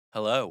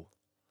Hello,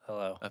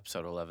 Hello.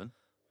 episode 11.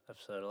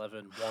 Episode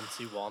 11,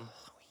 121.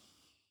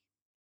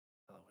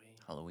 Halloween.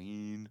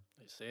 Halloween.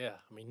 It's here.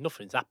 I mean,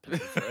 nothing's happening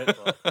for it,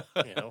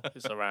 but,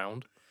 it's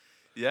around.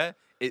 Yeah,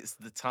 it's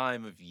the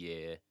time of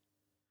year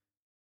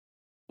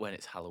when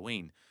it's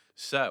Halloween.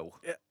 So,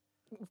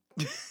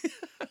 Yeah.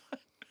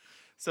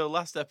 so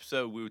last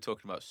episode we were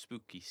talking about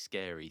spooky,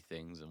 scary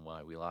things and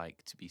why we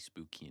like to be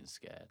spooky and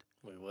scared.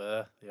 We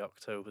were. The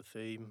October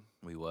theme.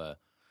 We were.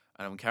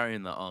 And I'm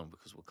carrying that on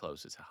because we're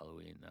closer to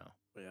Halloween now.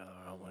 We are,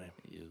 aren't we?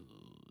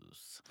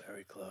 Yes.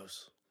 Very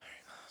close. Very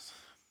nice.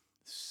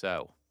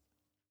 So,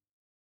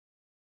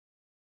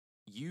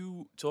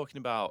 you talking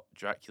about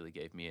Dracula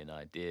gave me an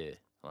idea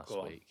last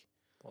Go on. week.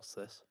 What's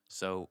this?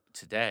 So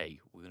today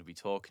we're going to be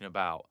talking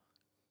about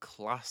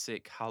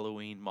classic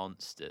Halloween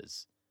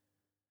monsters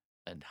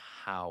and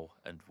how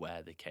and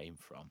where they came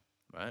from,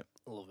 right?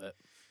 Love it.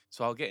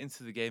 So I'll get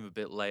into the game a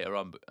bit later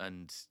on,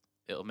 and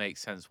it'll make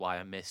sense why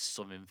I missed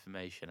some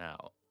information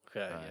out.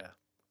 Okay, Right. yeah.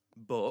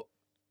 But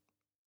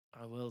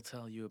I will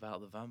tell you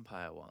about the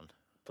vampire one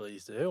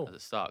Please do. at the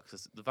start,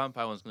 because the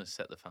vampire one's going to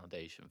set the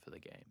foundation for the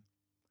game.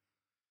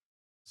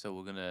 So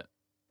we're going to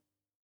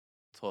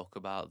talk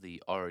about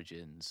the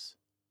origins,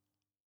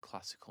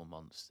 classical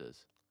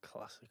monsters.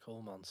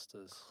 Classical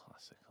monsters. All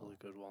Classical. the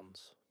good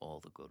ones. All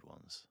the good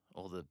ones.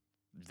 All the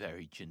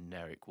very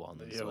generic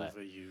ones. The where-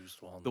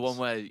 overused ones. the one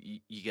where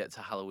you get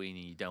to Halloween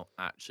and you don't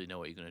actually know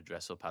what you're going to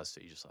dress up as,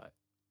 so you're just like,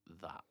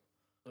 that.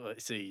 Well,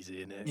 it's easy,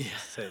 isn't it? Yeah.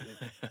 Just take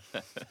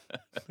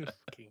the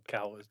fucking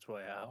coward's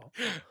way out.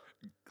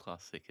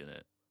 Classic,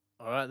 innit?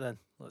 All right, then.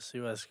 Let's see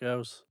where this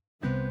goes.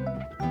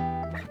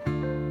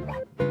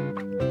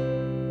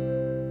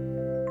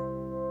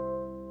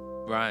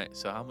 Right,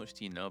 so how much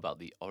do you know about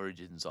the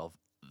origins of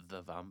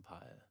the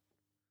vampire?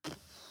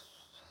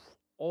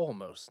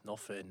 Almost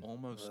nothing.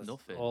 Almost There's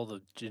nothing. All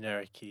the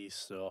generic-y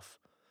stuff.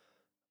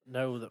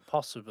 Know that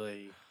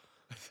possibly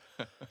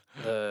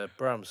the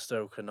Bram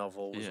Stoker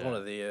novel was one Yeah.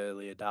 of the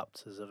early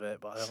adapters of it,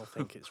 but I don't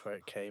think it's where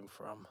it came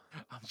from.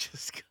 I'm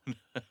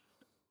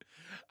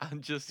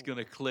just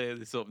gonna clear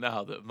this up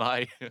now that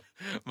my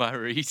my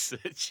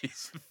research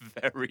is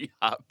very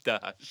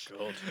hapdash.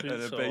 Good. And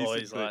It's then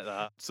always basically- like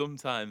that.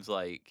 Sometimes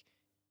like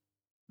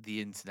the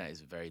internet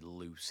is a very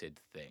lucid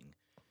thing,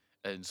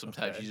 and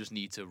sometimes Okay. you just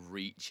need to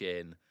reach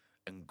in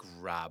and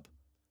grab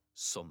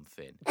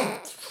something.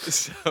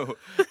 So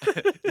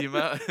the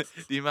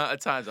amount of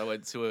times I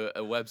went to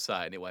a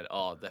website and it went,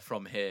 oh, they're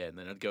from here, and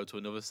then I'd go to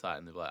another site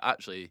and they're like,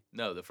 actually,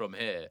 no, they're from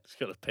here. Just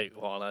got to pick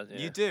one, haven't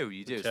you? You do.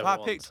 So Whichever I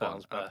one picked one.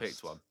 sounds I picked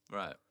best. one.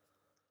 Right.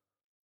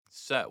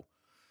 So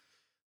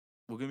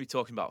we're going to be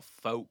talking about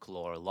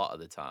folklore a lot of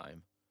the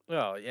time,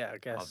 Oh, yeah, I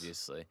guess.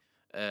 obviously.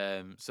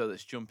 So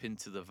let's jump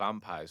into the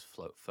vampires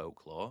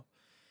folklore,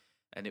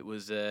 and it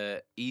was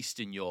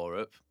Eastern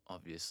Europe,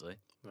 obviously.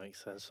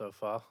 Makes sense so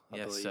far. I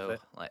Yeah, believe so it.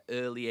 like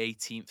early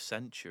 18th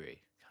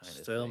century kind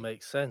of Still thing.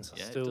 makes sense. I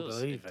Yeah, still it does,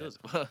 believe it. it. Does.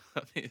 Well,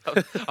 I mean,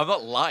 I'm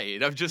not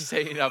lying. I'm just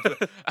saying I've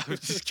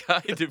just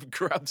kind of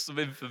grabbed some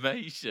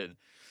information.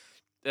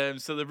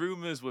 So the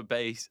rumors were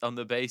based on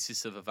the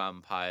basis of a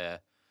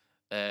vampire.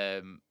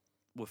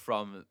 Were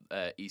from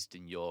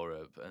Eastern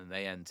Europe, and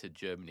they entered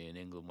Germany and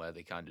England, where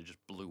they kind of just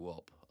blew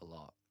up a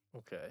lot.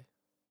 Okay.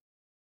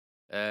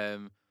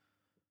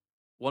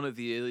 One of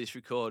the earliest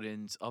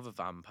recordings of a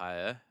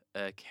vampire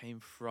came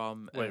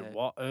from Wait,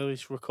 what?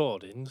 Earliest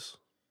recordings?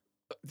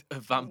 a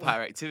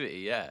vampire activity.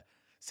 Yeah.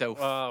 So.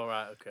 Oh,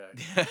 right, okay.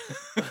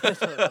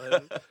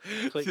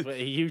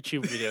 Clickbait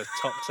YouTube video,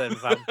 top 10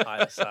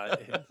 vampire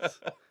sightings.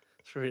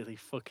 It's really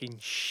fucking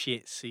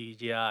shit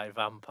CGI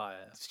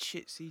vampire.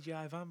 Shit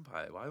CGI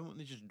vampire. Why wouldn't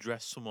they just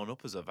dress someone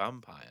up as a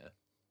vampire?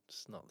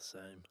 It's not the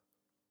same.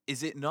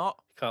 Is it not?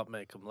 You can't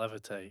make them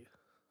levitate.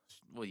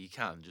 Well, you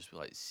can just be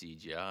like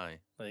CGI.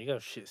 There you go,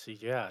 shit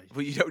CGI.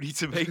 But you don't need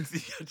to make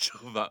the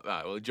actual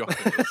Right, we're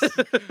dropping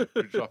this.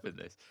 We're dropping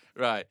this.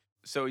 Right.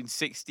 So in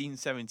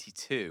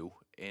 1672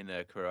 in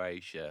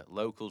Croatia,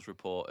 locals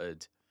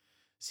reported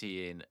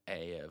seeing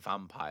a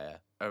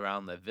vampire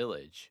around their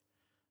village,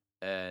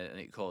 and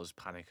it caused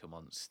panic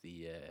amongst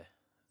the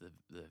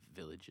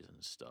villagers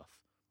and stuff.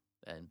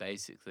 And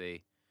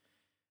basically,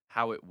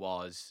 how it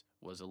was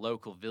a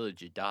local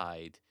villager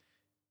died,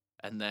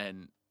 and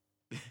then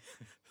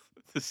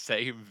the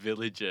same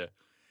villager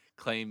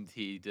claimed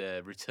he'd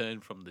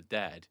returned from the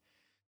dead.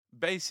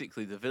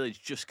 Basically, the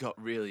village just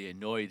got really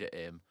annoyed at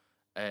him,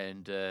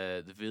 and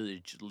the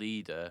village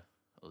leader,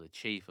 or the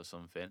chief or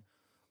something,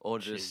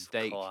 ordered a Chief,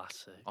 steak.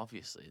 classic.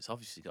 Obviously, it's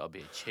obviously got to be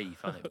a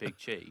chief, and a big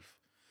chief.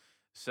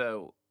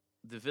 So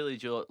the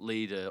village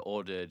leader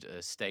ordered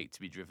a stake to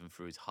be driven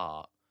through his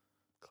heart.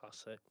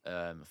 Classic.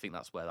 I think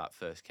that's where that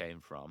first came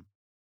from.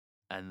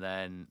 And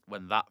then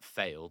when that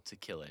failed to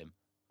kill him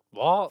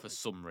What? for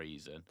some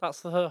reason, That's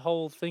the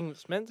whole thing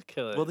that's meant to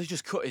kill it. well, they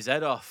just cut his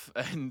head off,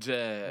 and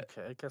Okay,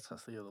 I guess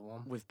that's the other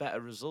one. with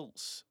better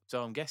results.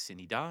 So I'm guessing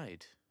he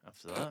died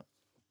after that.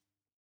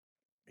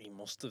 He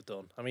must have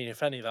done. I mean,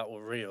 if any of that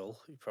were real,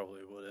 he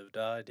probably would have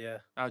died, yeah.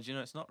 How do you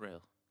know it's not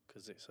real?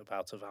 Because it's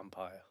about a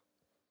vampire.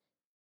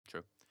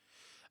 True.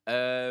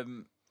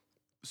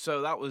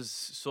 So that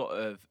was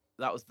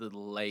the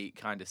late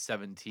kind of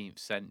 17th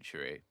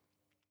century.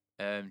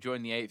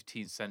 During the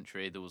 18th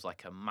century, there was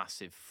like a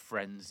massive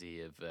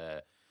frenzy of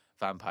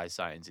vampire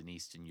sightings in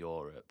Eastern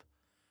Europe.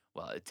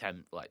 Well,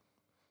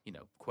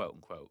 quote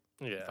unquote,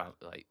 Yeah.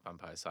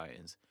 vampire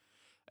sightings.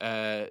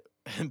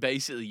 And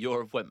basically,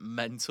 Europe went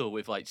mental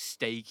with like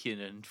staking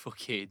and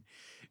fucking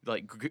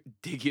like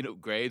digging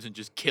up graves and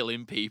just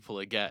killing people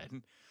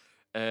again.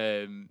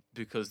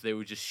 Because they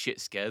were just shit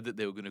scared that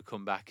they were going to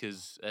come back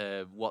as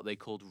what they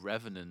called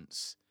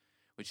revenants,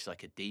 which is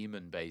like a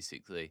demon,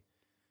 basically.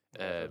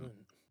 Revenant.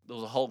 There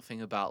was a whole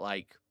thing about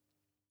like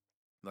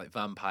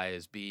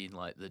vampires being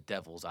like the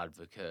devil's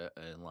advocate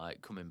and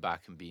like coming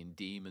back and being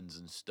demons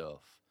and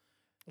stuff.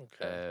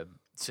 Okay.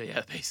 So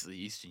yeah, basically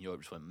Eastern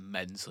Europe just went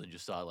mental and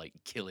just started like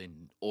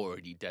killing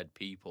already dead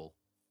people.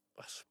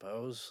 I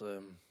suppose.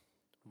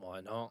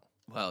 Why not?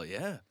 Well,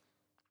 yeah.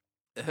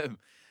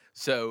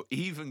 So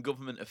even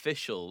government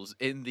officials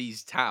in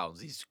these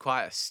towns, these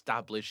quite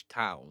established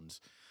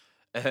towns,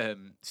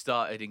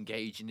 started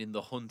engaging in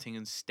the hunting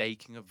and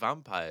staking of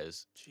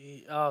vampires.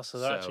 Gee, oh, so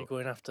they're actually So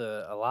going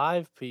after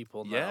alive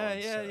people now.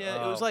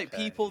 yeah. It was like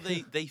Okay. people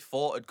they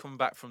thought had come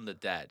back from the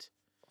dead.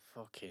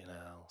 Fucking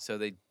hell. So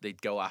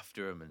they'd go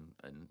after them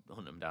and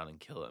hunt them down and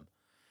kill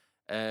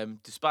them.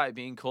 Despite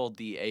being called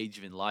the Age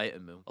of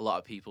Enlightenment, a lot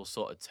of people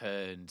sort of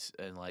turned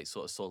and like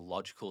sort of saw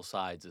logical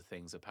sides of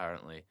things.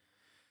 Apparently,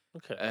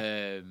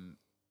 Okay.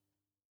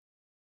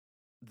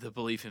 the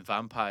belief in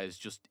vampires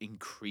just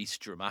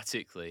increased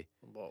dramatically.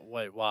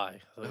 Wait, why?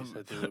 I thought you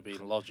said they were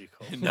being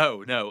logical.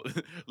 No,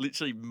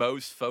 literally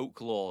most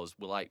folklores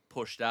were like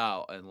pushed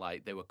out and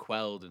like they were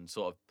quelled and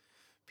sort of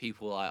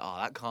people were like, oh,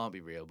 that can't be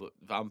real. But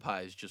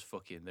vampires just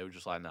fucking, they were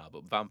just like, nah,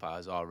 but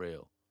vampires are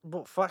real.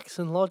 But facts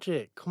and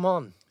logic, come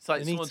on. It's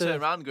like You someone need to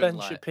turned around going Ben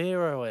like,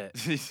 Shapiro it.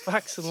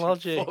 Facts and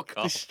logic. Fuck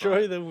off,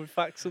 Destroy man. them with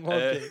facts and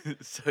logic.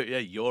 So yeah,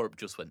 Europe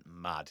just went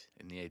mad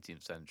in the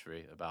 18th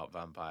century about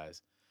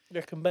vampires. You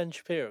reckon Ben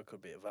Shapiro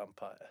could be a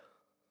vampire?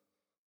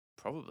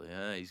 Probably,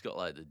 yeah. He's got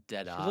like the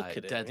dead If you look eye, at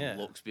him, dead yeah.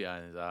 looks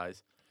behind his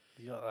eyes.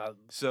 You got that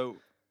So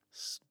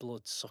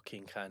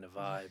blood-sucking kind of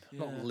vibe. Yeah.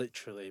 Not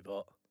literally,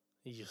 but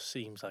he just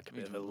seems like a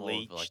bit he's of a more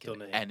leech, of like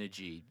doesn't an he?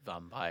 energy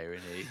vampire,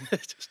 isn't he?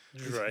 Just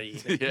drain.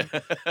 Yeah.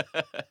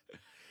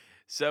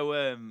 So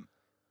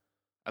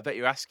I bet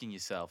you're asking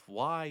yourself,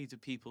 why do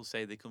people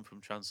say they come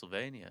from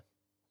Transylvania?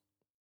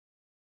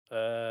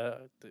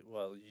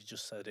 Well, you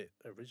just said it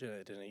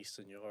originated in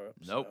Eastern Europe.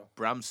 Nope, So.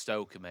 Bram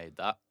Stoker made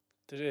that.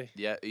 Did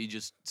he? Yeah, he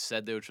just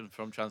said they were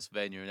from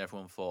Transylvania, and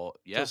everyone thought,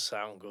 yeah, Does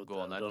sound good, go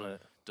though, on then. doesn't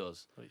it?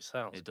 Does. It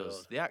sounds It good.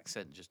 does. The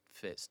accent just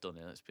fits, doesn't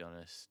it? Let's be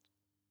honest.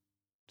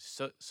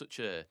 Such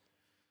a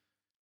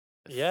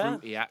Yeah.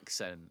 fruity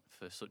accent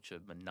for such a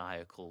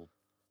maniacal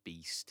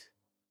beast.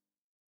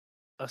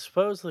 I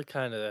suppose they're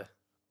kind of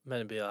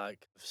meant to be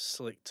like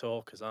slick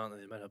talkers, aren't they?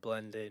 They're meant to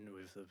blend in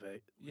with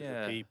the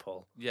Yeah.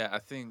 people. Yeah, I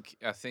think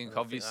And I think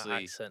obviously,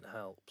 that accent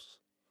helps.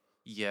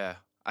 yeah,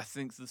 I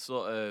think the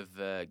sort of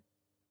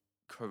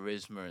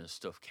charisma and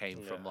stuff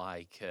came from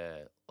like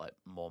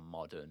more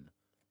modern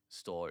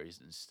stories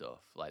and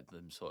stuff, like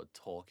them sort of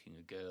talking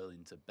a girl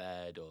into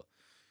bed or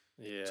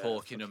Yeah,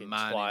 talking a fucking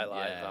man,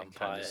 Twilight kind of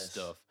vampires.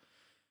 stuff.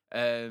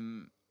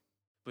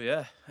 But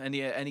yeah,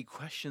 any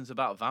questions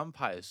about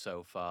vampires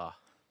so far?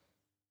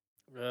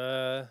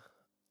 No,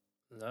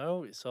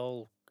 it's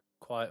all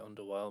quite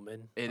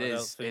underwhelming. It I don't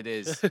is. think...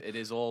 It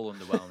is all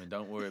underwhelming.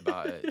 Don't worry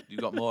about it. You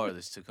got more of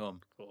this to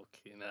come.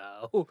 Fucking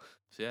hell.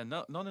 So yeah,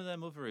 none of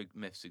them other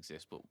myths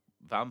exist, but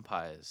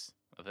vampires.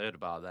 I've heard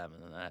about them,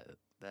 and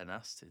they're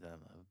nasty. Them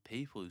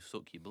people who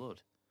suck your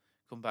blood,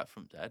 come back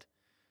from dead.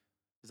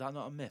 Is that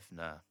not a myth?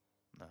 No,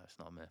 it's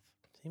not a myth.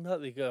 Seems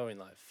like they go in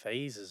like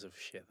phases of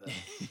shit though.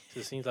 So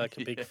it seems like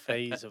a big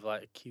phase of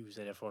like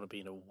accusing everyone of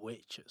being a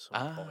witch at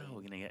some point.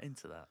 We're gonna get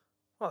into that.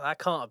 Well, that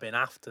can't have been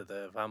after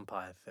the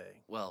vampire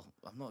thing. Well,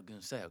 I'm not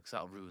gonna say it because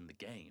that'll ruin the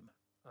game.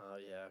 Oh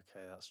yeah,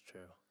 okay, that's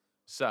true.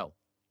 So,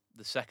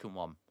 the second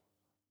one,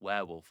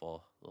 werewolf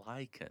or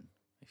lichen,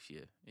 if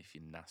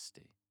you're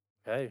nasty.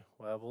 Okay,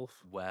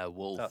 werewolf.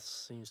 Werewolf. That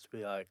seems to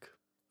be like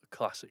a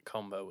classic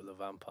combo with the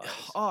vampires.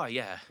 Oh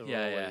yeah, They're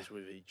yeah. always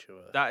with each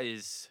other. That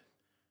is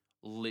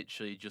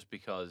literally just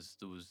because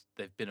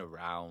they've been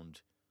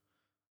around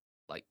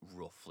like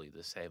roughly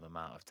the same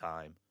amount of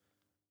time.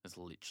 That's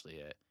literally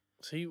it.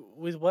 See,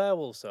 with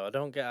werewolves though, I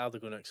don't get how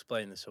they're going to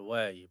explain this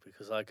away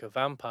because like a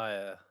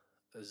vampire,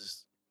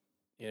 as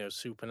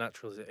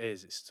supernatural as it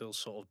is, it's still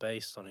sort of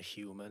based on a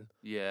human,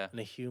 Yeah. and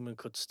a human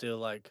could still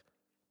like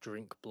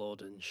drink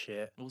blood and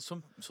shit. Well,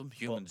 some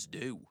humans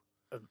do.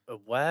 A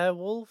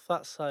werewolf,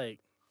 that's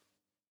like,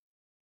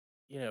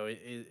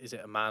 is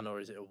it a man or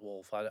is it a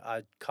wolf?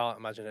 I can't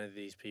imagine any of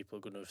these people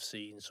are going to have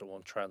seen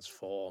someone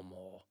transform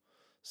or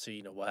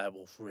seen a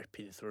werewolf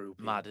ripping through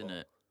people. Mad,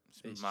 innit?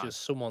 It's mad.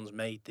 just someone's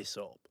made this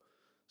up.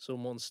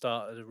 Someone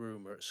started a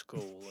rumour at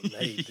school and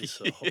made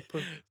this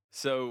up.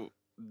 So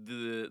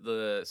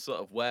the sort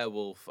of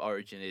werewolf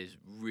origin is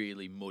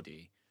really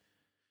muddy.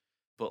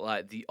 But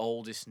like the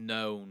oldest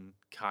known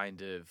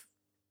kind of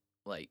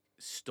like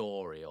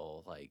story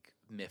or like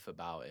myth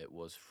about it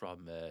was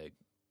from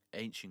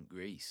ancient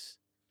Greece.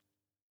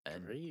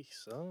 And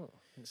Greece. Oh,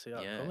 didn't see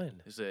that yeah,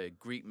 coming. there's a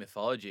Greek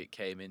mythology it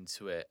came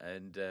into it,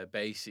 and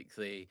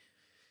basically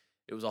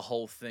it was a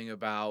whole thing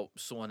about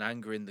someone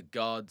angering the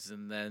gods,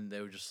 and then they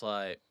were just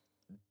like,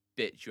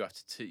 "Bitch, you have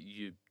to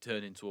you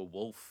turn into a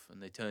wolf,"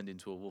 and they turned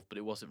into a wolf, but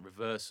it wasn't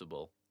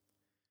reversible.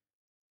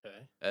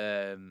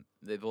 Okay.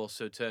 They've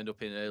also turned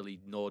up in early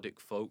Nordic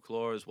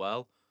folklore as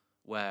well,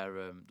 where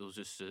there was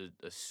just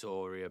a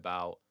story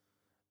about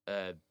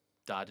a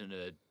dad and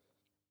a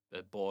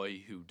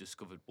boy who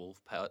discovered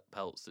wolf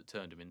pelts that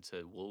turned them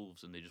into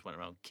wolves, and they just went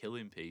around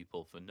killing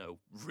people for no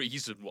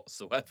reason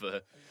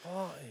whatsoever.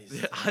 What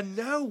is I this?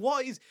 know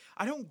what is.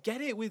 I don't get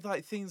it with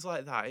like things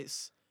like that.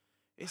 It's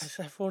Why does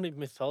everyone in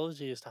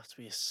mythology just have to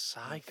be a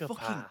fucking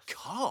psychopath?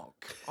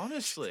 cock,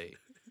 honestly.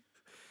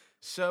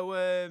 So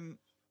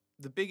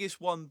the biggest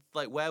one,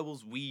 like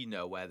werewolves we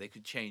know, where they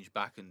could change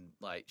back and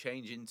like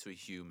change into a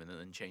human and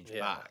then change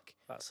Yeah, back.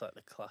 that's like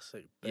the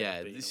classic bit Yeah,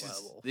 of being this a is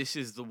werewolf. this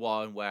is the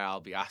one where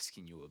I'll be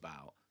asking you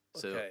about.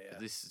 So Okay, yeah.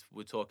 this is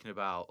we're talking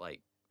about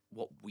like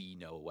what we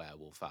know a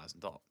werewolf as,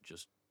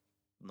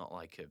 not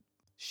like a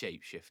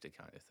shapeshifter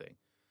kind of thing.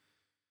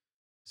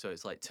 So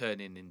it's like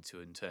turning into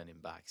and turning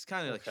back. It's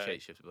kind of like a Okay.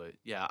 shapeshifter, but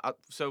yeah.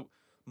 So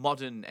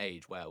modern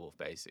age werewolf,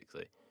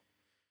 basically.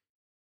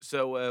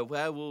 So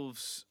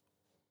werewolves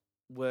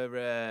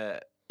were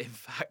in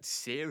fact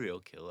serial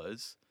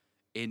killers.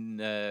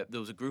 There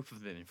was a group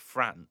of them in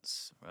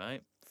France,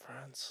 right?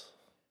 France.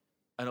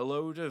 And a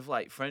load of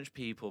like French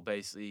people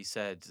basically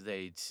said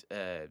they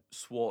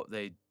swore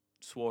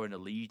an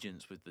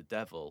allegiance with the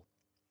devil,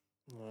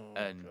 Oh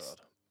and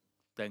god.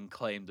 then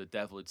claimed the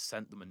devil had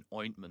sent them an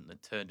ointment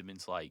that turned them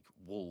into like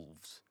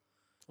wolves,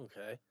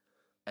 Okay.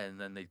 and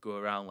then they'd go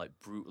around like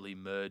brutally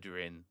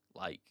murdering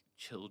like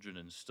children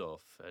and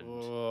stuff, and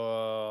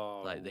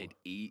Whoa. like they'd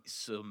eat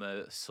some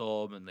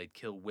and they'd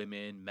kill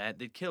women, men,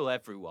 they'd kill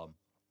everyone,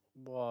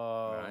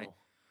 right?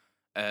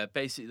 Whoa.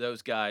 Basically,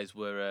 those guys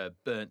were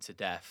burnt to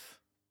death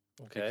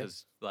Okay.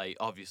 because, like,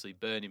 obviously,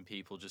 burning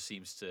people just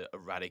seems to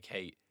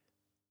eradicate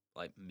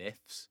like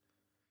myths.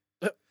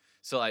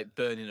 So, like,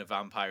 burning a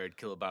vampire would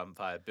kill a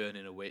vampire,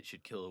 burning a witch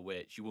would kill a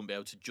witch. You wouldn't be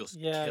able to just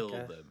Yeah, I kill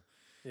guess. them.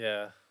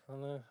 Yeah. I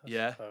know. I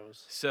Yeah.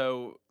 suppose.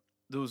 So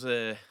there was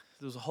a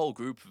whole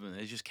group of them.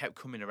 They just kept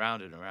coming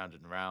around and around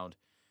and around,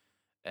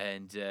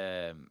 and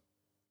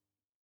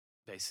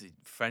basically,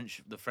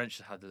 the French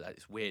had like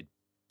this weird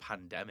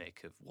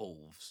pandemic of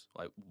wolves,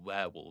 like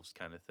werewolves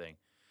kind of thing.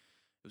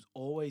 It was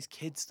always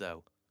kids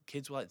though.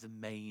 Kids were like the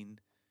main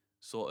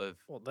sort of.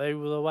 What, they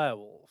were the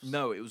werewolves?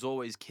 No, it was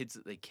always kids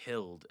that they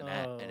killed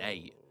and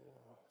ate.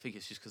 Oh. I think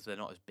it's just because they're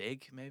not as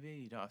big. Maybe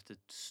you don't have to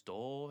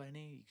store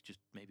any. You could just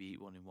maybe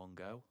eat one in one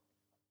go.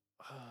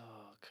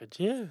 Oh, could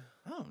you?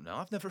 I don't know.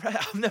 I've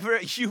never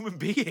ate a human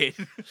being.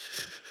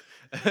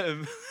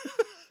 um,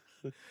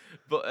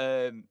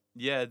 but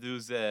yeah, there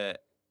was they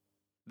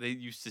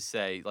used to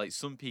say like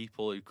some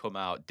people who come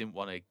out didn't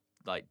want to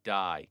like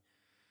die.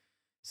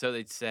 So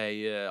they'd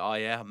say, "Oh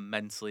yeah, I'm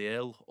mentally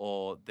ill,"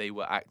 or they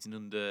were acting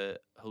under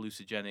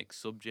hallucinogenic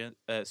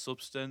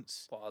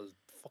substance. What a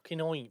fucking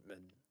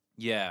ointment.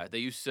 Yeah, they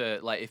used to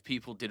like if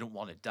people didn't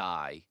want to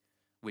die,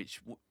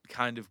 which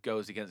kind of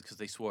goes against because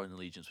they swore an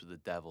allegiance with the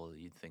devil.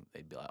 You'd think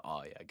they'd be like,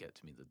 "Oh yeah, get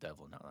to meet the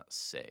devil now. That's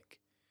sick."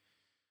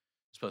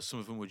 I suppose some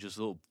of them were just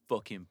little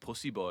fucking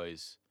pussy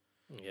boys.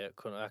 Yeah,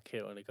 couldn't hack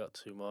it when it got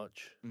too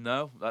much.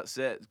 No, that's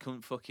it.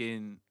 Couldn't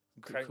fucking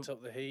Cranked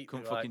up the heat.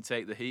 couldn't be like, fucking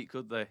take the heat,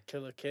 could they?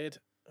 kill a kid.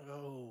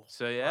 Oh.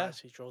 So I yeah.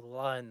 actually draw the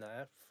line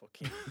there.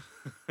 Fucking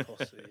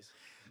pussies.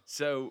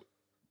 So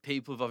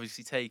people have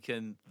obviously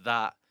taken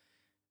that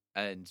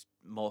and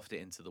morphed it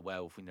into the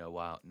werewolf we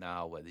know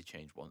now, where they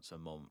change once a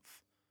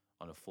month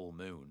on a full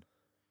moon.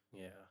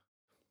 Yeah.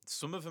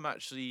 Some of them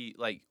actually,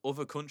 like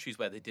other countries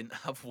where they didn't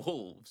have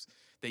wolves,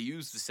 they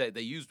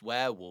used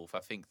werewolf. I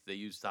think they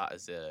used that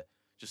as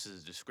just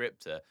as a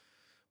descriptor.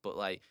 But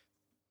like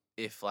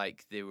if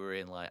like they were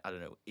in like I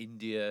don't know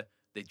India,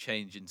 they'd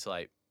change into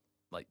like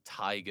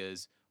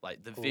tigers,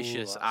 like the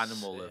vicious that's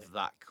animal sick. of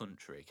that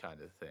country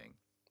kind of thing.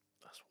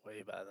 That's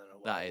way better than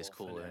a werewolf. That is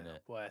cool, isn't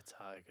it?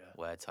 Were-tiger.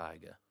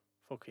 Were-tiger.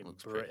 Fucking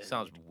Looks Britain. pretty.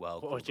 Sounds well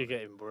What cool. would you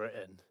get in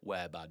Britain?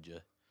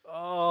 Were-badger.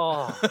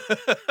 Oh.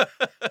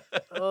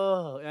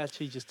 Oh, it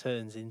actually just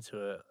turns into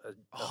a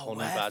honey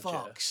badger.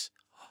 Were-fox.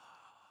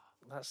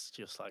 That's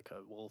just like a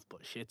wolf,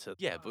 but shitter.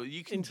 Yeah, but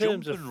you can In jump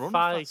terms of and run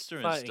faster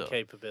and fighting stuff.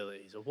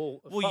 capabilities, a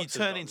wolf. Well, you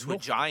turn into a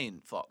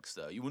giant fox,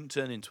 though. You wouldn't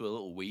turn into a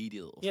little weedy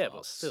little Yeah, fox.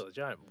 but still, a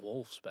giant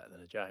wolf's better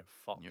than a giant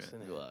fox,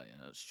 isn't it? Well,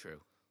 yeah, that's true.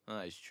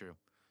 That is true.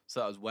 So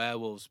that was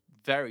werewolves.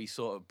 Very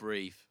sort of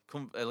brief.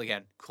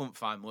 Couldn't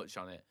find much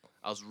on it.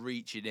 I was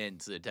reaching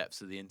into the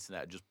depths of the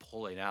internet, just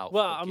pulling out.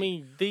 Well, I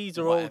mean, these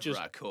are all whatever just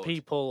I could.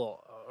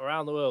 people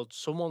around the world.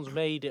 Someone's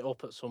made it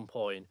up at some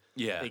point.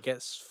 Yeah, It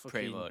gets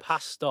pretty fucking much.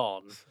 passed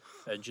on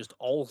and just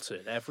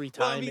altered every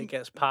Well, time I mean, it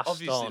gets passed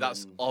obviously, on.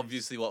 that's and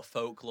obviously what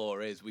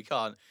folklore is. We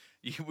can't.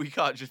 We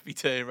can't just be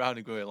turning around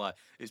and going like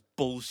it's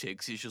bullshit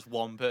 'cause it's just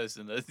one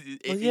person. It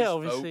Well, is yeah,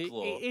 obviously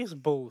folklore. it is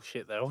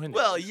bullshit, though, isn't it?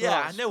 Well, It's yeah,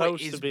 not I know it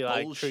supposed is to be like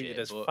treated bullshit,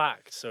 as but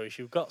fact. So if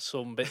you've got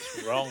some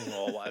bits wrong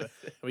or whatever,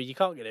 I mean, you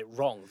can't get it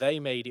wrong. They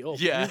made it up.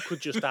 yeah, You could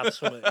just add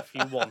something if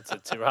you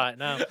wanted to right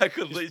now. I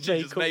could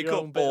literally just make your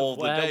up own bit of all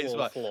the days.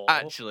 Like, werewolf lore.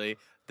 actually,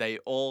 they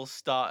all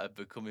started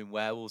becoming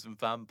werewolves and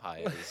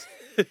vampires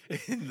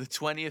in the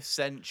 20th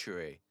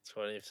century.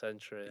 20th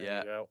century. There Yeah,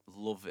 you go.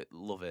 love it,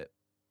 love it.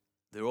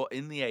 They're all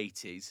in the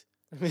 80s.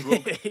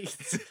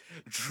 It's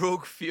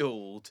Drug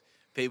fueled.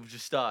 People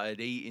just started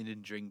eating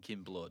and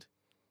drinking blood.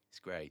 It's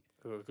great.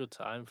 a good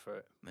time for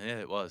it. Yeah,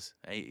 it was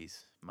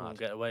 80s. Won't Mad.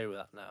 get away with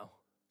that now.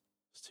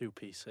 It's too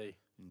PC.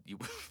 You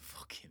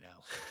fucking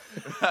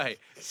hell. Right,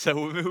 so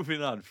we're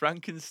moving on.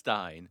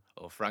 Frankenstein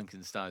or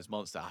Frankenstein's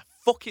monster. I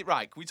fucking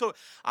right. Can we talk?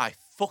 I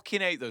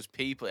fucking hate those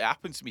people. It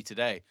happened to me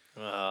today.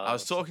 I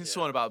was talking to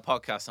someone about a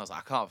podcast and I was like,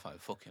 I can't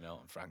find fucking out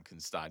on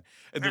Frankenstein.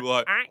 And they were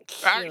like,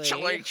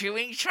 actually, do you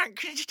mean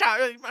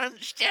Frankenstein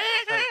monster?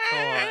 Like, come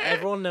on,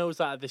 everyone knows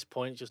that at this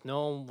point. Just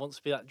no one wants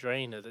to be that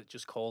drainer that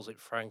just calls it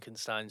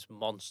Frankenstein's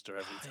monster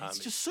every time. It's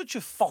just such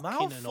a fucking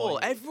mouthful.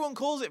 annoying. Everyone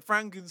calls it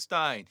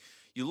Frankenstein.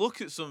 You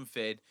look at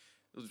something,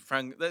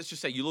 let's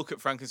just say you look at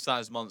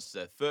Frankenstein's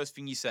monster. First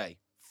thing you say,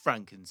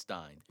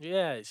 Frankenstein.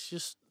 Yeah, it's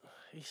just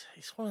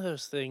it's one of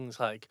those things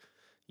like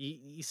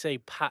you say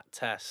pat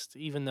test,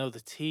 even though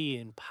the T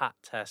in pat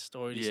test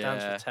already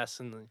stands Yeah. for test,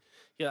 and then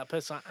that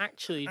person like,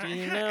 actually, do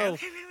you know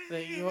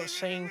that you're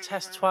saying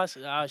test twice?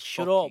 Shut up!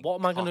 Fucking What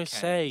am I going to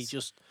say? cockheads.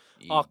 Just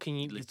You can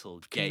you little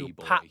can gay you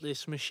boy. pat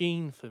this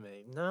machine for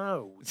me?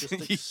 No, just You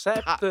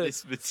accept pat that.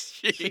 this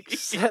machine.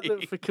 Accept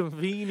that for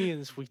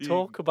convenience. We You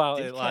talk about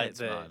it like dickheads,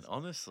 this. man,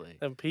 honestly.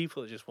 And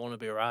people just want to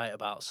be right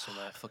about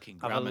something. Fucking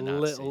Have grammar a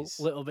Nazis.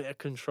 little bit of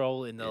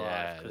control in their life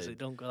Yeah, because they- it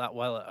don't go that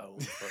well at home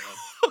for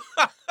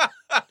them.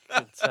 You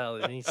can tell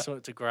they need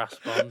something to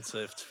grasp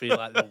onto to feel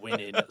like they're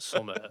winning at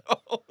something.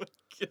 Oh my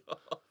god.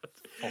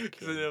 Because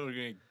Fucking- they're never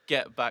going to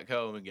get back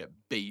home and get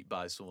beat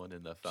by someone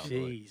in their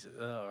family. Jesus,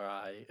 all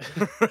right.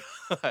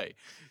 Right.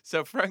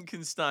 So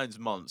Frankenstein's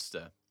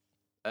monster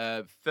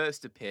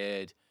first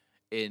appeared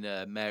in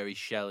Mary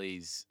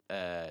Shelley's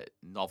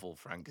novel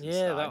Frankenstein.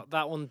 Yeah,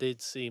 that one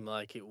did seem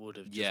like it would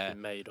have just Yeah,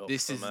 been made up.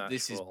 this is from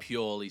actual.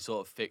 purely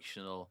sort of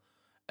fictional.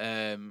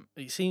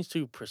 It seems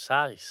too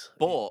precise.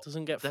 But it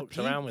doesn't get there fucked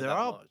around with there that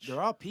are much.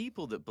 there are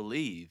people that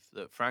believe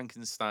that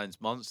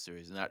Frankenstein's monster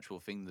is an actual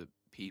thing that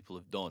people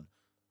have done,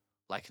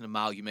 like an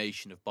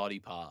amalgamation of body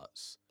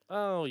parts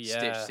Oh yeah.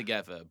 stitched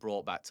together,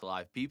 brought back to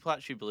life. People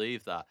actually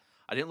believe that.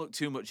 I didn't look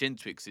too much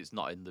into it because it's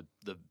not in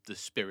the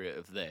spirit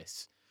of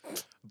this.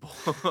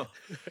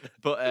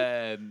 But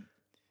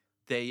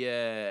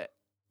they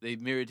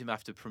mirrored him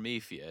after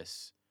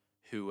Prometheus,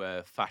 who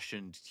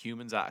fashioned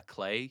humans out of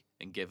clay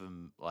and gave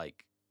them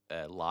like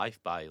life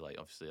by like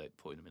obviously like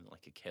putting them in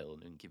like a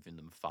kiln and giving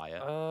them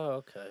fire.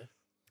 Oh okay.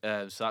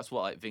 So that's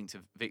what like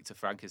Victor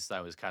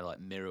Frankenstein was kind of like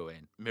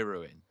mirroring.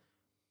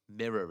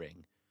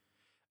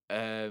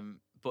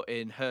 But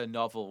in her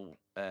novel,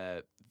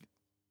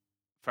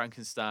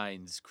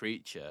 Frankenstein's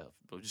creature,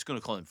 we're just going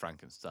to call him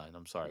Frankenstein.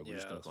 I'm sorry, we're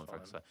just going to call him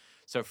that's fine. Frankenstein.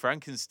 So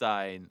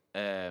Frankenstein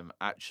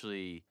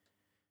actually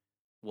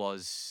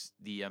was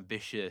the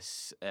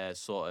ambitious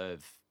sort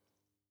of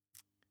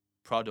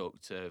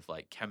product of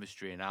like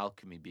chemistry and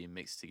alchemy being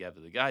mixed together.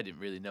 The guy didn't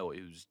really know what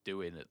he was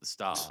doing at the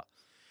start.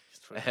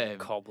 Just fucking Um,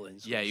 cobbling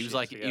some Yeah, he was shit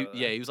like together.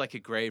 he was like a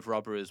grave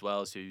robber as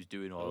well, so he was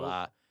doing all Oh,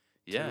 that.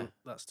 Yeah.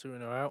 That's two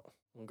in a row.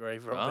 One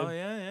grave Oh robbing.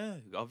 yeah.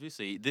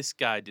 Obviously, this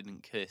guy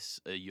didn't kiss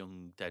a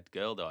young dead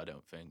girl, though. I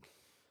don't think.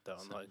 No,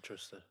 I'm not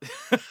interested.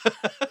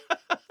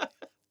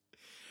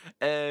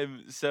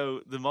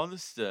 So the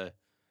monster.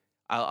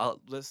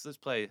 Let's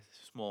play a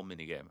small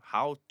mini game.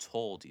 How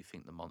tall do you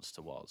think the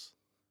monster was?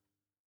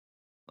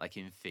 Like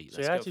in feet.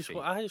 See, Let's go feet.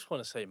 I just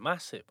want to say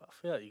massive, but I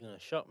feel like you're going to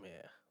shock me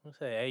here. I'm going to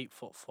say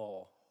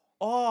 8'4".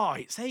 Oh,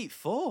 it's 8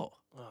 foot.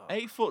 Oh,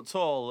 8 foot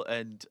tall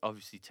and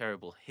obviously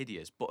terrible,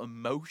 hideous, but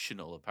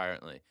emotional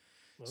apparently.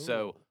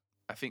 So ooh.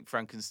 I think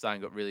Frankenstein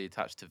got really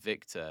attached to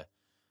Victor,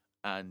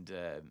 and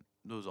there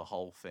was a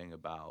whole thing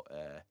about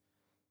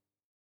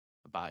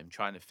him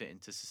trying to fit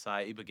into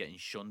society but getting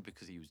shunned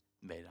because he was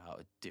made out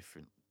of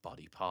different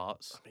body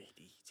parts. I mean,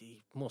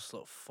 he must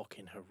look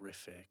fucking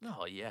horrific.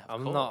 Oh yeah,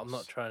 I'm of not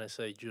course. trying to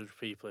say judge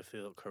people if they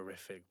look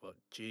horrific, but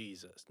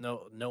Jesus,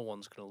 no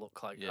one's gonna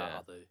look like that, Yeah.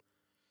 are they?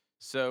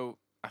 So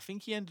I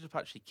think he ended up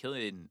actually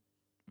killing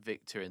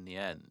Victor in the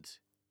end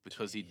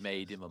because he'd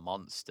made Jesus. him a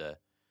monster,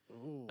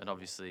 Ooh. and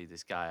obviously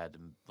this guy had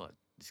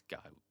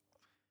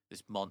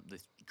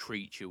this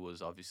creature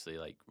was obviously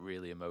like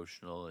really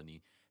emotional, and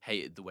he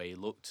hated the way he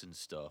looked and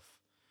stuff.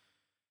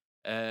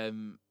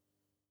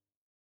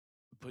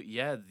 But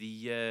yeah,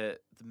 the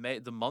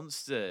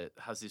monster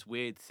has this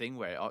weird thing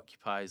where it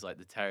occupies like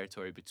the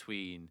territory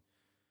between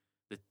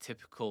the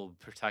typical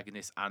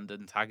protagonist and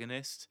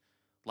antagonist.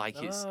 Like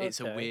it's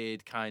a okay.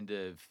 weird kind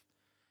of.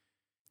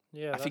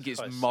 Yeah, I think that's it's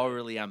quite sick.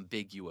 morally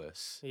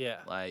ambiguous.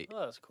 Yeah. Like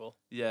Oh, that's cool.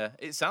 yeah,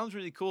 it sounds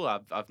really cool.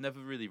 I've never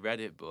really read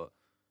it, but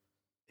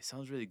it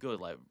sounds really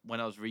good. Like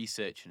when I was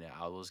researching it,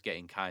 I was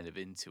getting kind of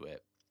into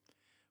it.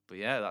 But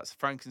yeah, that's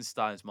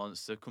Frankenstein's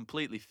monster,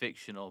 completely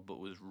fictional, but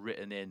was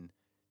written in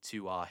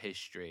to our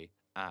history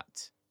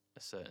at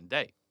a certain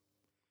date.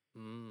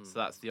 Mm. So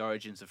that's the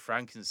origins of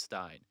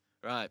Frankenstein.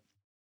 Right.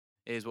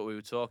 Here's what we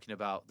were talking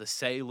about: the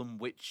Salem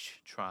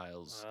witch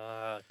trials.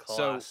 Ah,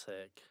 So,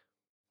 classic.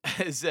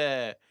 as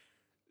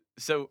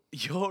so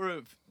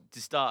Europe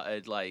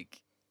started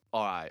like,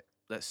 all right,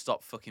 let's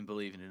stop fucking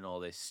believing in all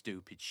this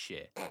stupid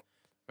shit.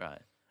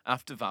 Right.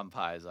 After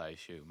vampires, I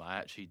assume. I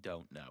actually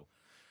don't know.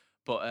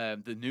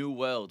 But the New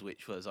World,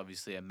 which was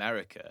obviously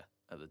America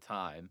at the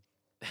time,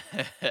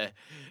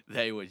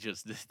 they were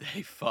just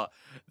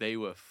they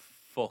were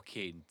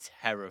fucking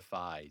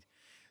terrified.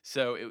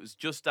 So it was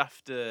just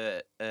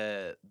after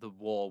the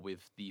war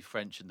with the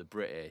French and the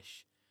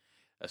British.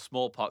 A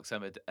smallpox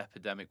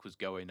epidemic was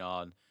going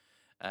on,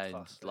 and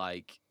Classic.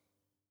 like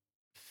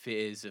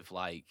fears of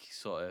like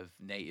sort of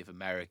Native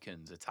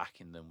Americans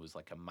attacking them was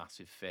like a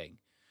massive thing.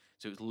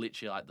 So it was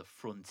literally like the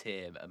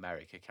frontier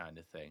America kind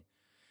of thing.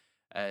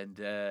 And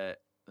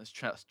let's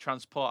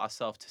transport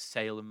ourselves to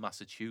Salem,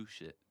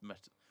 Massachusetts.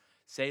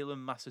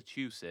 Salem,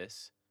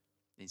 Massachusetts,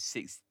 in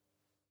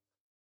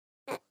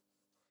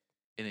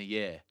in a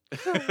year.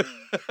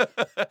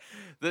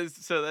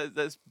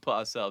 Let's put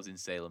ourselves in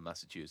Salem,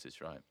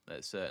 Massachusetts, right, at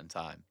a certain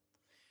time.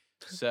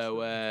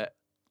 So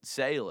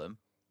Salem,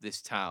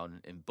 this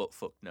town in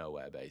buttfuck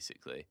nowhere,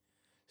 basically,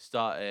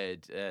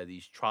 started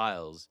these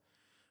trials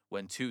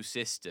when two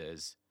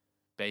sisters,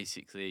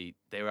 basically,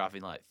 they were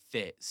having like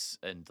fits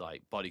and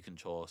like body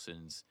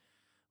contortions.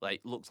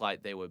 Like, looked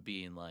like they were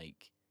being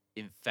like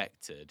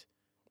infected.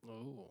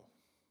 Oh.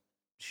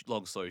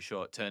 Long story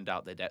short, turned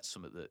out they'd ate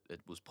something that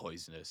it was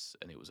poisonous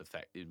and it was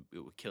affecting, it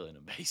was killing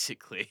them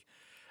basically,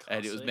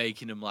 and it was Classic.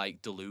 making them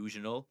like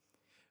delusional.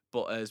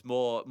 But as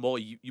more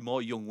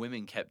young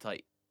women kept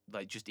like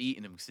just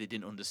eating them because they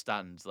didn't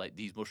understand like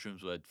these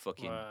mushrooms were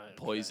fucking Right, okay.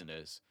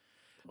 poisonous.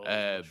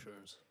 Poison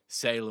mushrooms.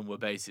 Salem were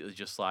basically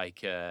just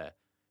like, yeah,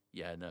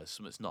 no,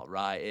 something's not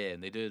right here,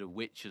 and they did the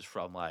witches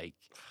from like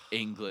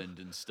England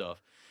and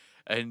stuff,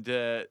 and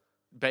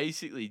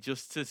basically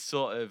just to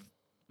sort of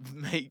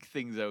make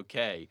things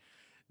okay,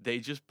 they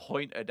just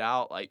pointed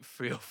out like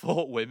 3 or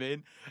 4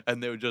 women,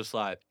 and they were just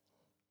like,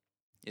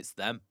 it's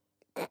them.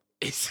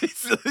 It's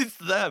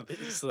them.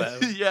 It's them.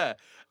 Yeah.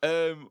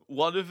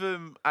 One of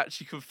them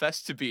actually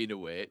confessed to being a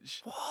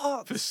witch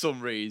What? for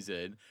some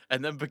reason,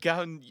 and then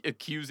began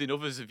accusing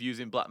others of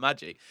using black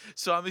magic.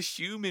 So I'm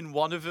assuming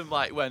one of them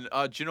like went,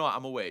 "Oh, do you know what?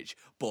 I'm a witch,"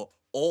 but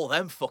all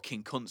them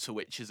fucking cunts are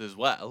witches as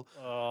well.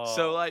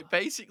 So Oh. like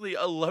basically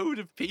a load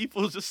of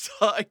people just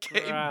started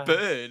getting Christ.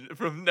 burned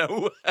from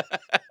nowhere.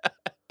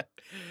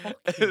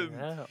 Fucking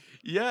hell.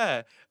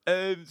 Yeah.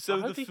 So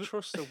Why the would they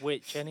trust a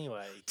witch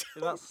anyway?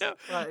 That's no,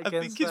 like I against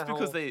think it's their because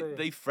whole thing.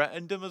 they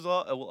threatened them as a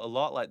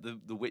lot. Like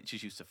the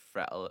witches used to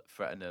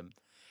threaten them.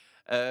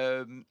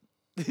 Um,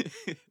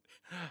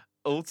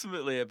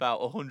 ultimately,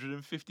 about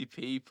 150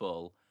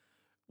 people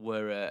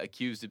were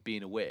accused of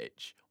being a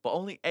witch, but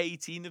only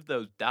 18 of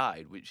those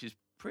died, which is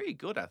pretty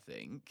good, I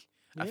think.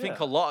 I think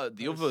a Yeah. lot of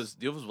That's-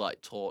 the others were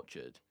like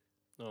tortured,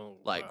 Oh,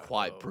 like right,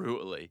 quite oh.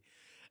 brutally.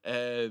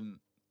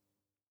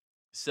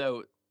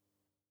 So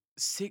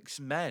 6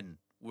 men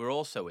were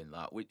also in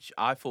that, which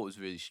I thought was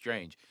really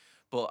strange.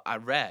 But I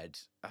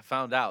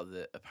found out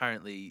that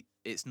apparently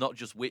it's not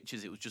just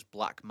witches, it was just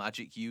black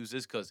magic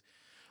users, because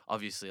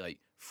obviously, like,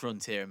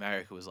 frontier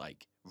America was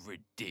like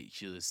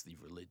ridiculously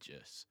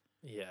religious.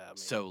 Yeah, I mean,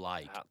 So, it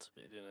like, had to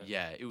be, didn't it?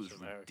 yeah, it was It's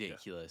America.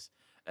 ridiculous.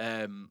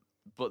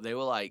 But they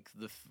were like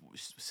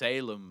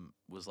Salem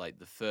was like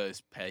the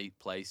first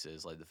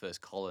places, like the first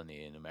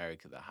colony in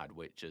America that had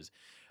witches,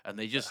 and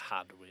they That just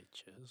had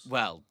witches.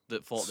 well,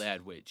 that thought they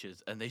had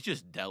witches, and they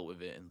just dealt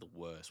with it in the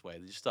worst way.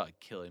 They just started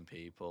killing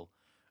people.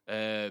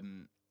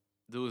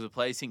 There was a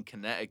place in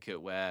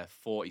Connecticut where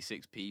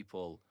 46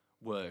 people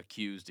were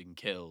accused and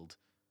killed,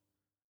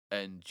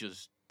 and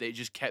they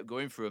just kept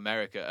going through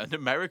America, and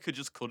America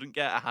just couldn't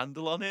get a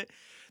handle on it.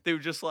 They were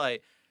just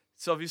like,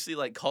 so obviously,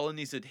 like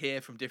colonies would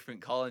hear from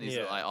different colonies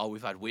that Yeah. like, oh,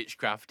 we've had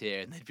witchcraft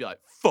here, and they'd be like,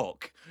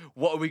 fuck,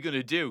 what are we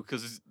gonna do?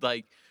 Because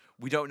like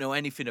we don't know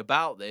anything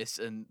about this,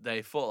 and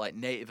they thought like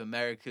Native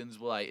Americans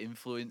were like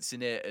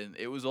influencing it, and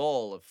it was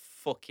all a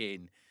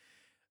fucking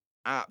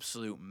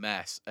absolute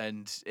mess.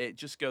 And it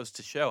just goes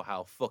to show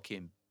how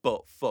fucking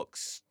butt fuck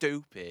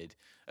stupid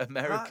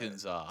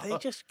Americans are. They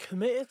just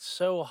committed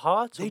so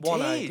hard to They one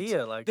did.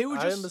 idea. Like, They were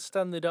I just-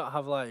 understand they don't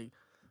have like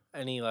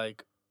any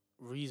like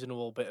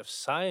reasonable bit of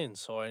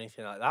science or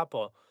anything like that,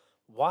 but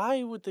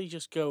why would they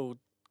just go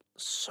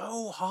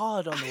so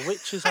hard on the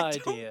witch's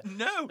idea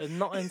No, and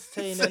not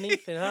entertain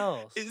anything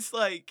else? It's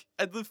like,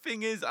 and the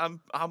thing is,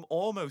 I'm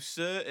almost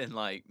certain,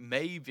 like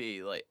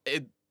maybe like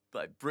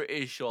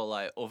British or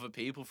like other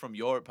people from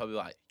Europe probably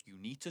like, you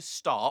need to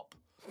stop.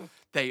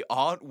 They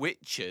aren't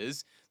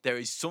witches. There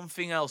is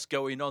something else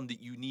going on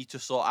that you need to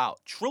sort out.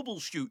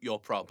 Troubleshoot your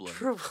problem.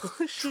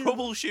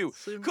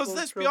 Troubleshoot. Because Simple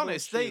let's be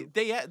honest,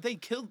 troubleshoot. they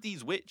killed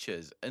these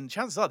witches, and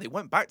chances are they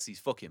went back to these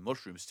fucking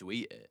mushrooms to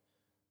eat it.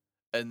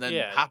 and then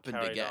Yeah, happened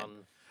carried again.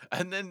 on.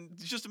 And then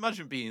just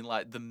imagine being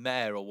like the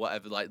mayor or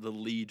whatever, like the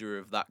leader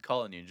of that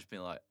colony, and just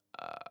being like,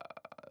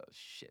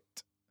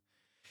 shit.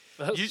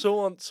 You-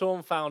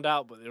 Someone found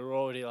out, but they were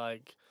already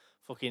like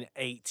fucking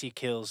 80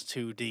 kills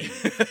too deep,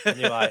 and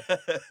you're like,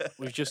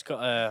 we've just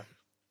got a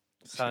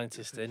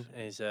scientist in,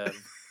 and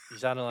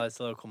he's analysed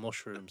the local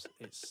mushrooms.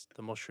 It's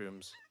the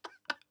mushrooms.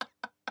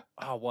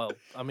 Oh well,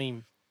 I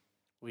mean,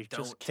 we've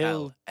just Don't tell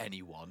killed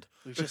anyone.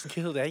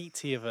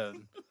 80 of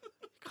them.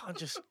 You can't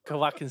just go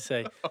back and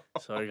say,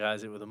 sorry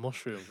guys, it were the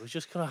mushrooms. We're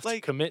just gonna have to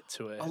Like, commit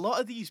to it. A lot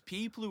of these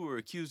people who were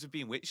accused of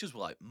being witches were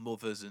like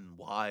mothers and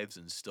wives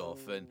and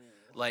stuff, and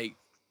like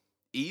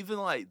even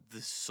like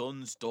the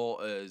sons,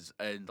 daughters,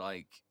 and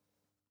like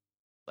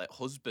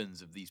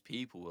husbands of these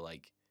people were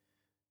like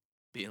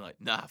being like,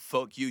 "Nah,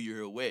 fuck you,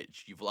 you're a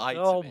witch. You've lied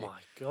Oh to me." my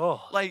god.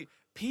 Like,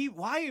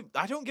 why?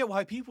 I don't get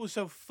why people are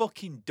so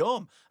fucking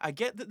dumb. I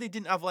get that they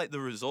didn't have like the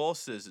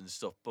resources and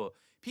stuff, but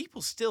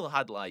people still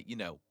had like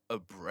a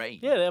brain.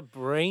 Yeah, they have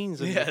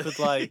brains and they could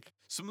like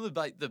some of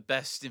the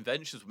best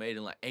inventions were made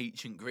in like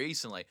ancient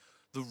Greece, and like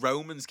the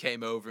Romans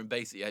came over and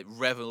basically like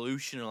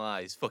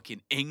revolutionized fucking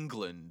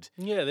England.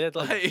 yeah, they had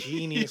like Like,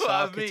 genius you know what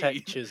I mean?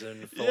 architectures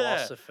and Yeah,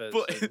 philosophers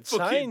but and fucking-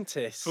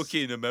 scientists.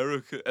 Fucking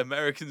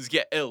Americans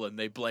get ill and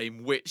they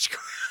blame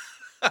witchcraft.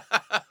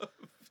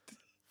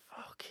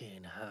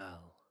 Fucking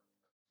hell.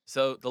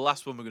 So the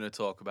last one we're going to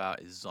talk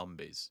about is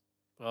zombies.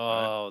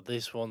 Oh,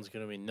 this one's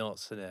gonna be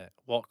nuts, isn't it?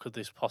 What could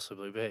this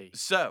possibly be?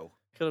 So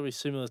It's gonna be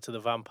similar to the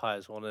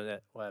vampires one, isn't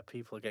it? Where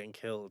people are getting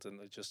killed and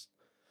they're just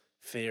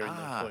fearing them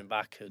coming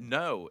back and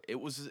no, it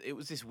was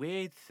this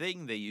weird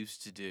thing they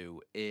used to do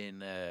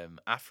in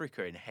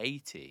Africa, in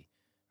Haiti,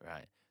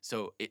 right?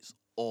 So it's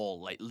all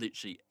like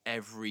literally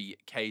every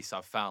case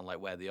I've found,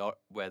 like where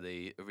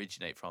they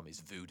originate from,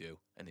 is voodoo,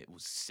 and it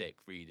was sick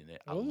reading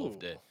it. I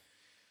loved it. Ooh,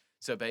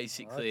 So I like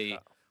basically,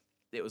 that.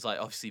 it was like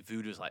obviously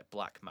voodoo is like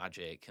black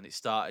magic, and it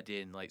started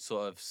in like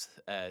sort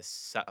of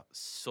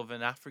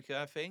southern Africa,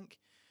 I think,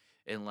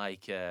 in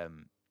like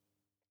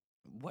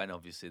when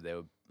obviously there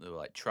were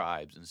like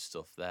tribes and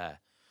stuff there.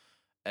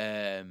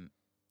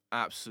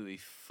 Absolutely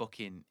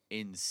fucking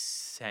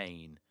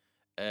insane.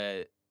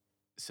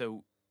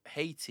 So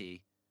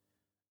Haiti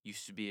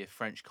used to be a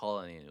French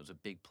colony, and it was a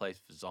big place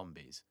for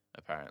zombies,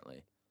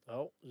 apparently.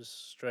 Oh,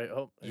 just straight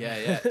up.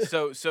 Yeah.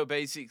 So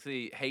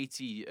basically,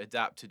 Haiti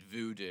adapted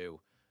voodoo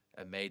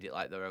and made it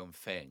like their own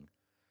thing.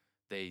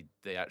 They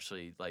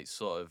actually like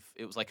sort of,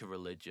 it was like a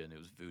religion. It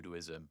was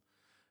voodooism.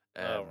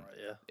 Oh right,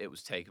 yeah. It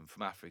was taken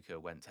from Africa,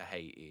 went to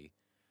Haiti.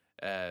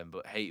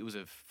 But Haiti was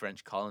a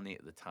French colony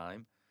at the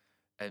time,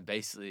 and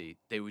basically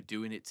they were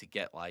doing it to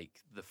get like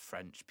the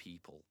French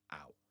people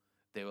out.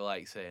 They were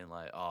like saying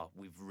like, "Oh,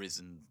 we've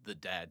risen the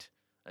dead"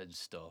 and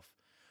stuff.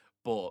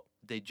 But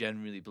they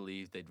generally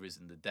believed they'd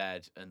risen the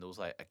dead, and there was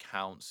like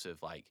accounts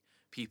of like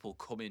people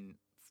coming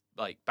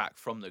like back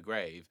from the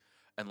grave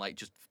and like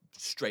just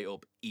straight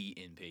up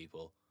eating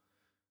people.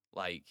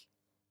 Like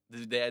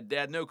they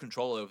had no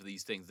control over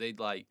these things. They'd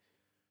like,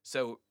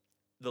 so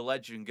the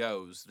legend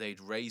goes they'd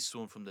raise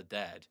someone from the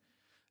dead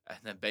and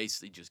then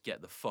basically just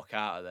get the fuck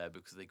out of there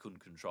because they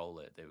couldn't control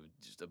it. They were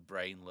just a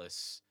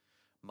brainless,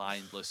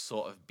 mindless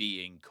sort of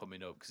being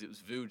coming up because it was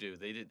voodoo.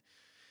 They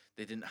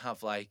didn't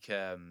have like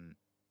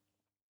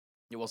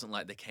it wasn't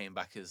like they came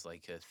back as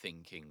like a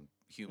thinking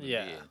human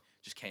Yeah. being.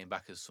 Just came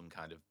back as some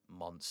kind of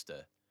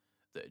monster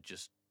that would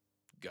just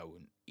go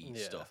and eat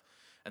Yeah. stuff.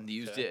 And they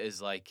used Okay. it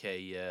as like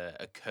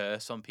a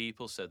curse on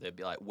people. So they'd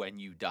be like, when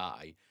you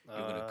die, you're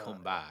gonna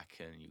come back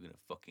and you're gonna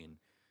fucking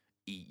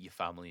eat your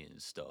family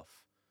and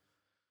stuff.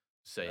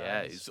 So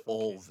yeah, That's it's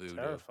all fucking voodoo,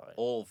 terrifying.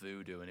 all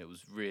voodoo, and it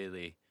was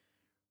really,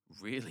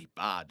 really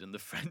bad. And the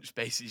French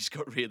basically just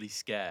got really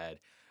scared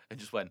and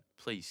just went,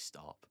 "Please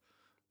stop,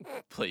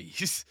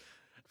 please."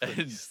 And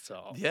Please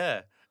stop.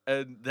 yeah,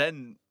 and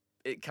then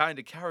it kind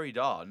of carried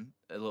on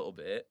a little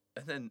bit,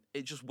 and then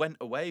it just went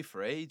away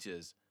for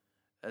ages,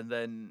 and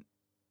then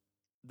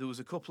there was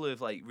a couple of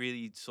like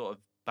really sort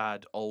of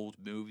bad old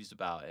movies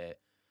about it,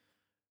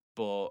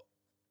 but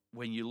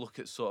when you look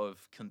at sort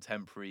of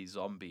contemporary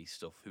zombie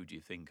stuff, who do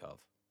you think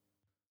of?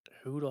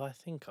 Who do I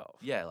think of?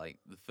 Yeah, like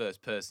the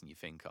first person you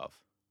think of.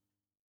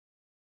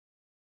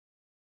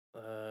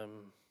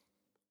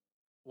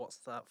 What's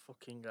that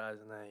fucking guy's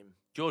name?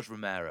 George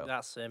Romero.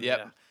 That's him. Yep.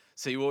 Yeah.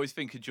 So you always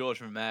think of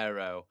George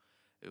Romero,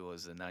 who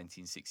was a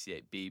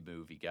 1968 B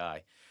movie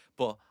guy.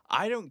 But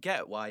I don't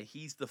get why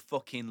he's the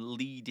fucking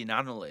leading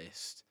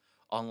analyst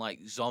on like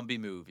zombie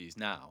movies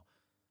now.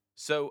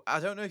 So I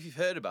don't know if you've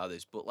heard about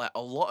this, but like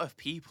a lot of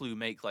people who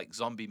make like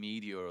zombie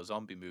media or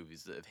zombie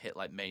movies that have hit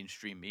like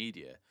mainstream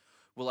media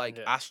will like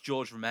Yeah. ask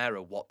George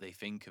Romero what they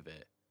think of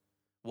it,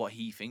 what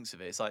he thinks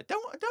of it. It's like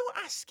don't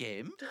ask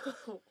him.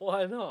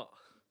 Why not?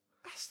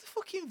 Ask the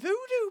fucking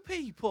voodoo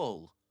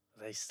people.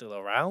 Are they still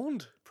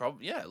around?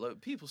 Probably, yeah. Look,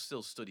 people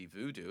still study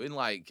voodoo in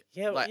like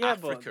Yeah, like yeah,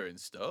 but- Africa and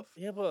stuff.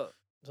 Yeah, but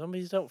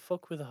zombies don't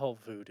fuck with the whole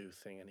voodoo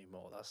thing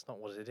anymore. That's not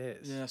what it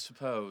is. Yeah, I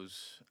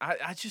suppose.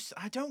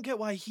 I don't get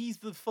why he's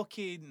the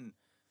fucking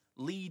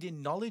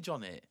leading knowledge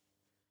on it.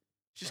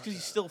 Just because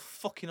he's still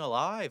fucking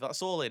alive.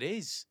 That's all it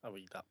is. I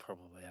mean, that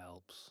probably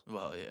helps.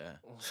 Well, yeah.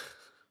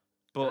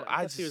 But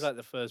I guess he was like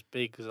the first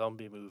big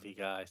zombie movie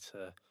guy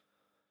to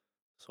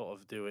sort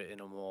of do it in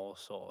a more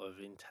sort of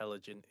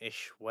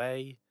intelligent-ish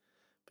way,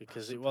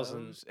 because it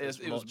wasn't.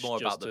 It was more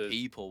about the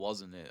people,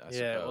 wasn't it? I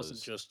suppose. It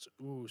wasn't just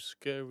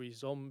scary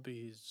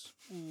zombies.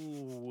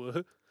 Ooh,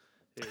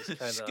 it was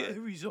kind of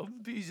scary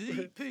zombies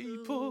eat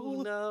people.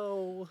 Ooh,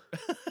 no.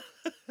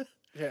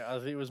 Yeah, I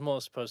think it was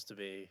more supposed to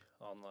be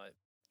on like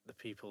the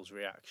people's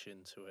reaction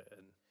to it,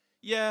 and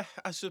yeah,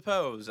 I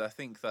suppose. I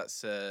think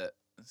that's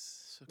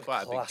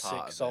quite a big part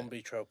classic of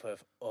zombie trope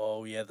of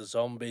the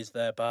zombies,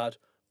 they're bad,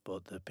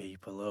 but the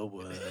people are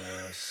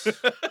worse.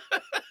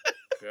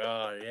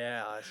 God,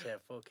 yeah, I say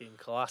fucking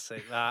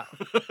classic that.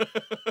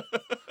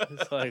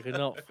 It's like we've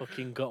not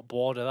fucking got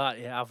bored of that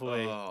yet, have we?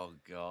 Oh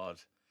God.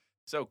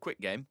 So quick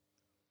game.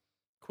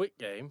 Quick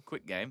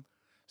game.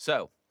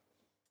 So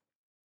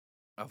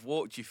I've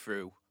walked you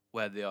through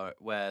where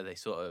they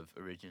sort of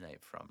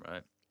originate from,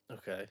 right?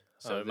 Okay.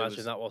 So So I there imagine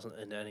was- that wasn't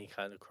in any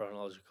kind of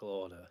chronological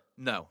order.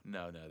 No,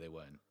 they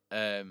weren't.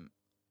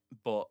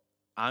 But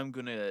I'm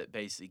gonna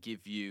basically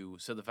give you.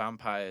 So the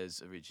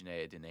vampires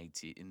originated in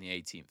the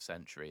 18th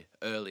century,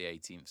 early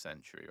 18th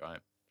century, right?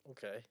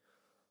 Okay.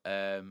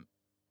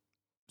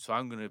 So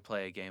I'm gonna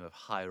play a game of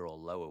higher or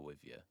lower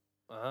with you.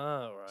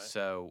 Ah, right.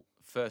 So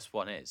first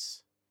one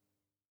is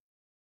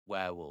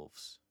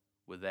werewolves.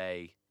 Were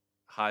they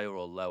higher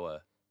or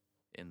lower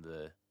in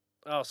the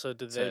Oh, so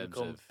did they terms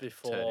come of turning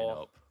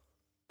before? up?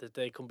 Did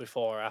they come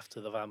before or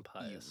after the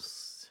vampires?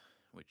 Yes.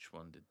 Which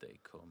one did they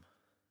come?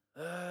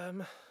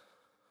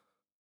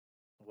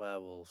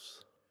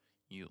 Werewolves.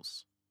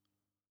 Yes.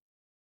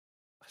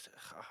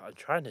 I'm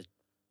trying to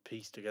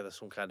piece together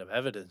some kind of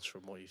evidence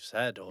from what you've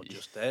said, or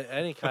just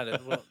any kind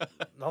of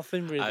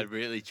nothing really. I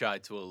really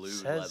tried to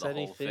allude like says the whole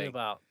anything thing.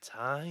 about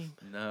time.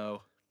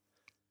 No.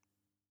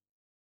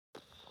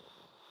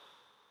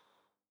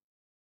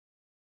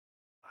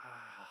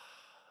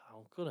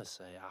 I'm gonna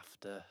say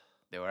after.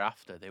 They were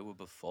after. They were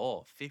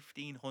before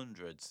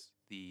 1500s.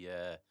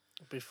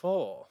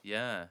 Before.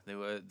 Yeah, they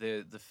were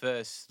the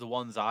first. The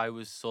ones I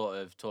was sort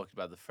of talking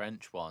about, the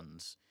French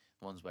ones,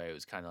 the ones where it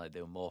was kind of like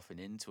they were morphing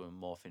into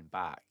and morphing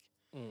back.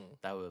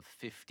 That were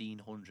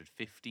 1500,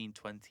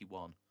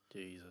 1521.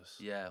 Jesus.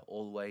 Yeah,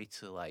 all the way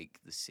to like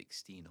the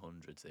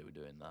 1600s. They were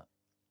doing that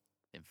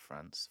in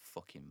France.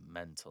 Fucking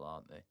mental,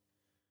 aren't they?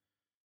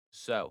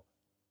 So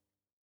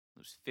it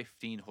was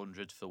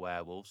 1500s for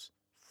werewolves.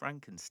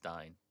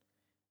 Frankenstein.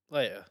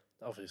 Later,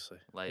 obviously.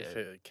 Later. If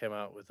it came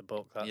out with the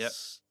book,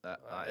 that's that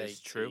is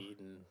true.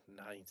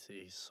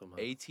 1890s, something.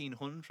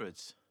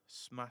 1800s.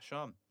 Smash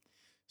on.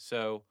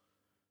 So,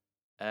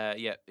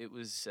 it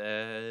was.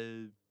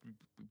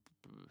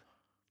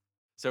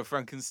 So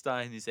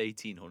Frankenstein is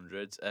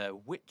 1800s.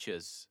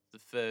 Witches, the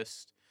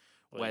first.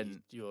 Well,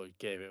 when you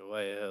gave it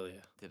away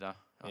earlier. did I?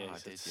 Oh, Yeah, I you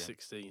said did. Yeah.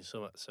 16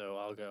 something, so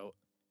I'll go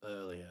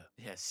earlier.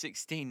 Yeah,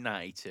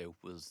 1692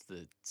 was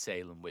the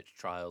Salem witch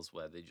trials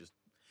where the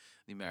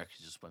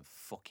Americans just went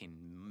fucking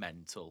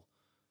mental.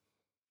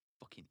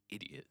 Fucking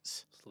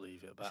idiots. Just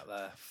leave it back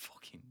there.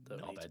 Fucking Don't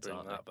need to knobheads, bring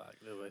aren't that they? back,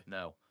 do we?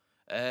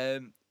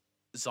 No.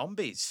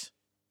 Zombies.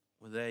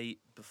 Were they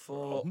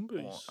before or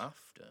Zombies.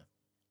 after?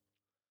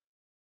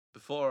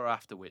 Before or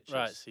after witches?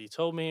 Right, so you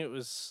told me it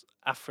was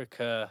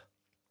Africa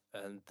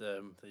and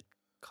they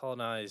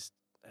colonised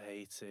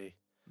Haiti.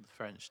 The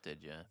French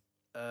did, yeah.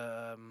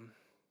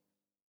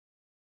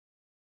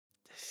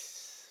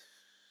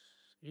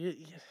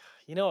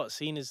 You know what?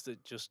 Seeing is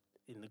that just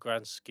in the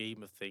grand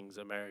scheme of things,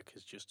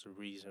 America's just a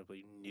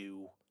reasonably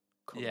new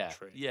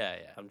country. Yeah.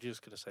 I'm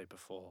just gonna say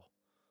before.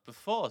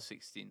 Before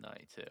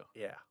 1692.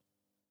 Yeah.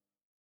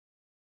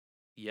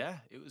 Yeah,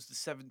 it was the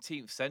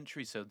 17th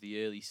century, so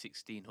the early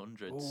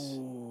 1600s.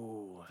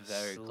 Ooh,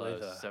 Very slither.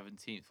 close.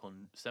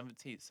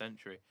 17th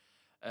century.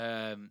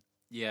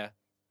 Yeah,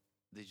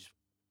 they just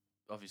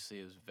obviously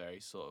it was a very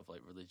sort of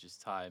like religious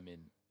time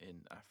in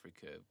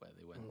Africa where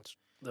they went. And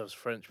those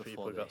French before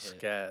people they got hit.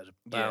 scared, Yeah.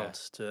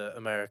 bounced to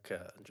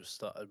America, and just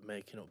started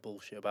making up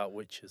bullshit about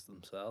witches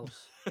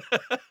themselves.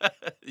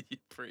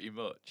 Pretty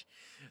much.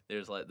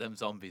 There's like them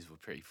zombies were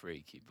pretty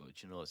freaky,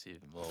 but you know what's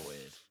even more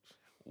weird?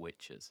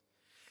 Witches.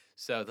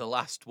 So the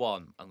last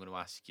one I'm going to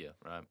ask you,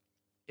 right,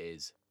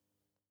 is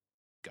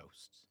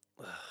ghosts.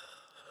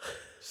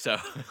 So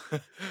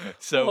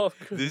What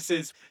could this this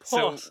is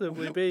so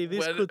possibly be? This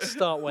when- could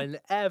start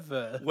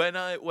whenever. when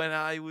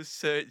I was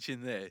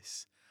searching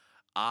this,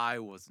 I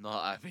was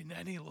not having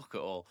any luck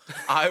at all.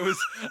 I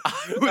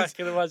I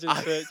can imagine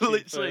I searching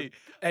literally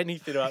for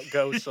anything about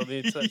ghosts on the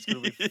internet's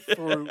going to be Yeah.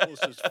 fruitless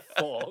as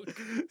fuck.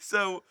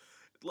 So,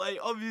 like,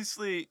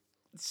 obviously,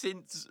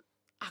 since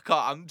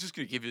I'm just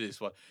gonna give you this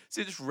one.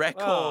 Since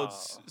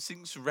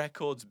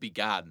records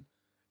began,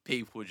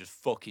 people were just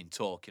fucking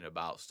talking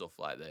about stuff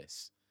like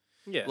this.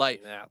 Yeah,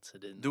 Like, they had to,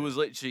 didn't There was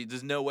literally,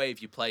 there's no way of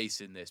you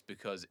placing this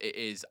because it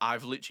is.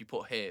 I've literally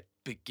put here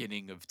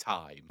beginning of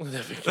time.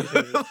 The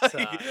beginning of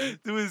time.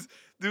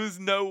 There was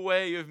no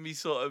way of me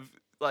sort of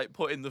like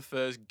put in the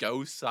first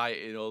ghost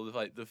sighting or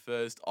like the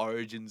first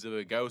origins of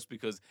a ghost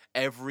because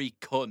every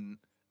cunt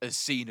has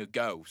seen a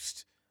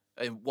ghost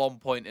at one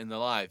point in their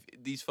life.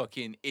 These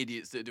fucking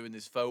idiots that are doing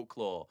this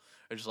folklore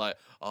are just like,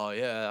 oh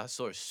yeah, I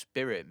saw a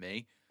spirit,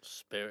 me.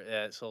 Spirit,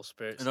 yeah, it's all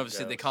spirits. And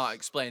obviously they ghosts. can't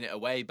explain it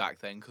away back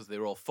then because they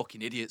were all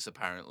fucking idiots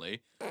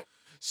apparently.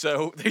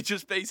 So they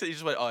just basically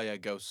just went, oh yeah,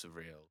 ghosts are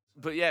real.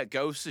 But yeah,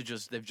 ghosts are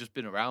they've just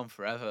been around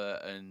forever,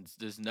 and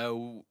there's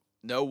no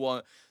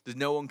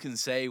one can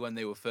say when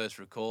they were first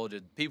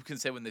recorded. People can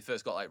say when they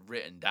first got like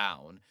written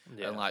down,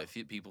 Yeah. and like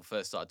people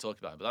first started talking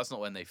about it, but that's not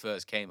when they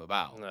first came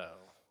about. No.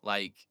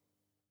 Like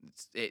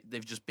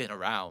they've just been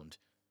around,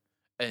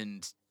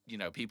 and you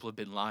know people have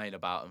been lying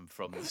about them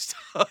from the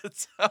start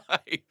of time.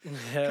 Yeah.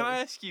 Can I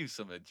ask you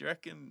something? Do you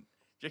reckon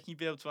you'd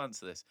be able to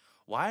answer this?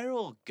 Why are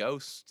all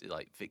ghosts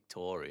like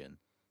Victorian?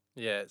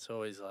 Yeah, it's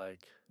always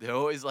like They're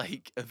always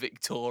like a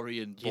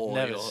Victorian you'd boy.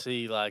 never or...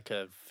 see like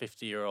a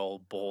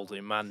 50-year-old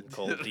balding man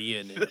called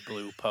Ian in a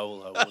blue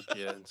polo, would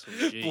you? And some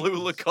jeans. Blue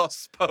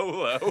Lacoste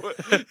polo,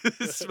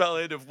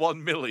 smelling of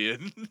 1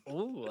 million.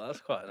 Ooh, that's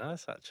quite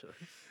nice actually.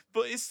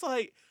 But it's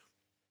like,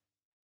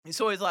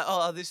 it's always like,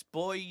 oh, this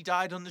boy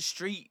died on the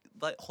street,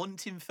 like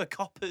hunting for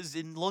coppers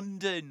in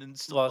London and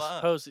stuff Well, like I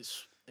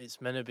suppose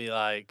it's meant to be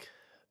like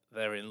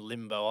they're in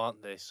limbo,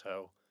 aren't they?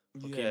 So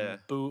that. fucking Yeah.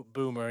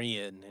 Boomer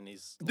Ian in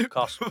his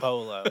Lacoste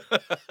polo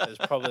has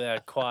probably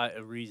had quite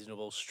a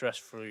reasonable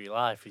stress-free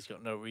life. He's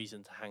got no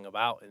reason to hang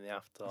about in the I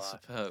afterlife.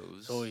 suppose.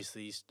 It's always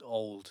these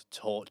old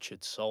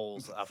tortured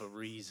souls that have a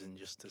reason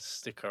just to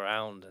stick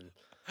around. And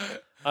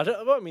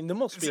I mean, there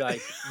must be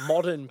like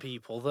modern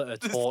people that are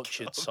Just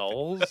tortured go.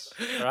 souls,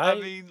 I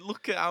right? mean,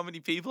 look at how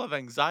many people have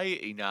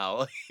anxiety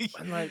now.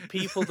 And like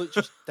people that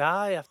just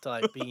die after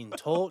like being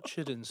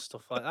tortured and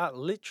stuff like that,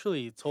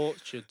 literally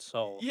tortured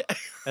soul, Yeah.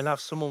 and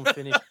have some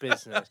unfinished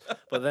business.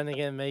 But then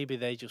again, maybe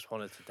they just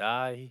wanted to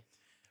die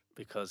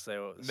because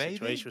the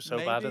situation was so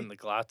bad maybe. and they're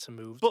glad to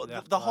move. But to the the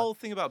afterlife. whole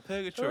thing about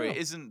purgatory know.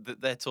 isn't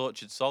that they're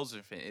tortured souls or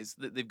anything. It's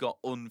that they've got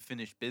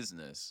unfinished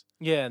business.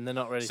 Yeah, and they're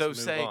not ready to So move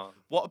say, on.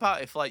 what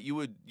about if like you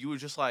were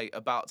just like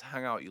about to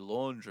hang out your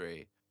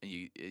laundry and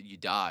you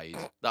died?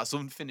 That's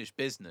unfinished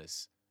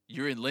business.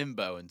 You're in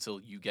limbo until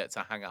you get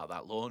to hang out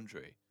that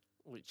laundry,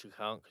 Which you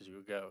can't because you're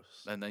a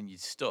ghost. and then you're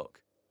stuck.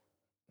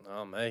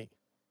 Oh, mate.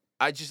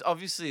 I just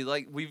obviously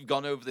like we've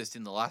gone over this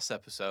in the last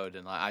episode,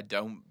 and like I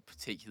don't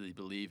particularly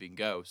believe in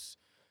ghosts,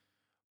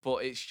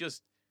 but it's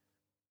just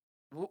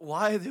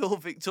why are they all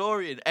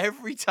Victorian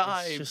every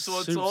time It just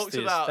someone suits talks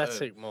the about them?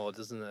 aesthetic more,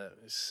 doesn't it?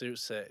 It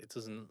suits it. It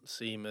doesn't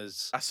seem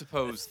as I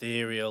suppose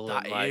ethereal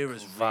that and like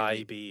era's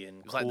really- vibey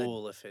and was like the-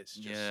 cool if it's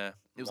just yeah,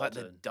 it was like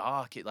the modern.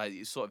 dark,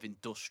 it's sort of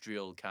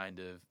industrial kind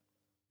of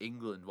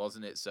England,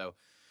 wasn't it? So,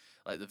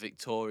 like the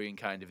Victorian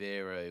kind of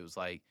era, it was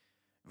like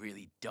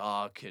really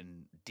dark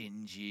and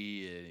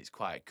dingy, and it's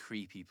quite a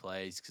creepy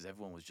place because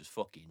everyone was just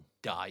fucking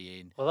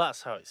dying. Well,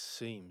 that's how it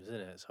seems, isn't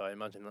it? So I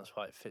imagine that's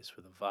why it fits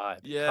with the vibe.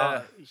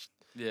 Yeah.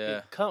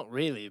 It can't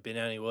really have been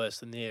any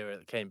worse than the era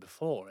that came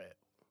before it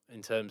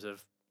in terms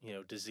of,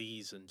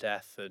 disease and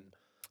death and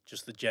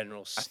just the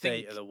general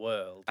state of the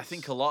world. I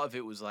think a lot of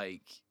it was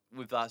like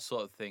with that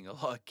sort of thing. A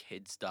lot of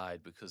kids died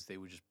because they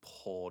were just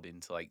poured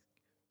into like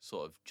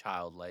sort of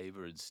child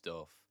labor and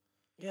stuff.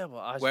 Yeah,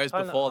 well, I Whereas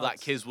find before hard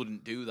that, kids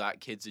wouldn't do that.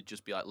 Kids would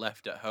just be like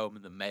left at home,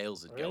 and the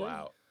males would go Really?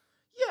 out.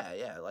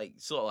 Yeah, like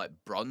sort of like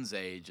Bronze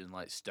Age and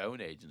like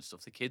Stone Age and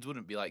stuff. The kids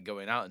wouldn't be like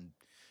going out and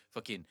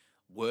fucking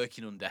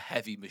working under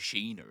heavy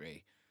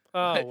machinery.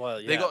 Oh, well,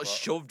 yeah. They got but-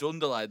 shoved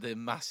under like the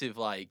massive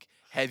like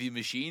heavy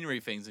machinery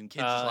things, and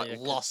kids just Ah, like yeah,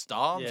 'cause- lost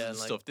arms yeah, and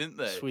like stuff, didn't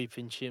they?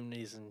 Sweeping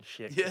chimneys and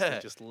shit. 'cause Yeah. they're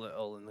just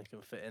little and they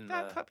can fit in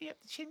there. Put me up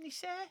the chimney,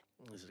 sir.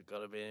 There's got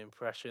to be an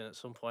impression at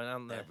some point,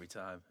 hasn't there? Every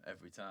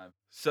time.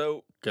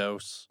 So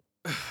Ghosts.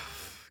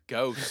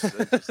 ghosts.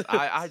 are just,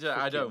 I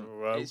don't.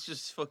 Fucking It's gross.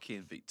 just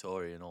fucking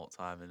Victorian all the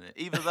time, isn't it?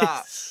 Either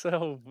that,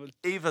 so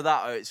either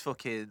that, or it's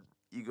fucking.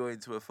 You go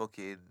into a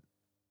fucking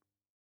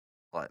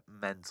like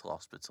mental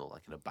hospital,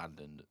 like an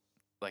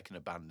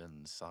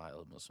abandoned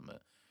asylum or something.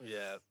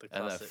 yeah, the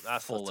And they're classic.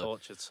 That's the full of-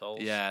 tortured souls.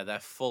 Yeah, they're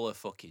full of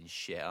fucking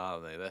shit,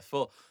 aren't they?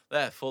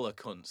 They're full of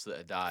cunts that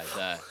have died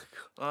there.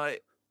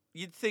 Like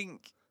you'd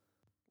think,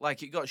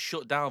 like it got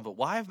shut down, but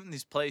why haven't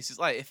these places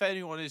like if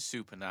anyone is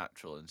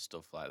supernatural and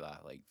stuff like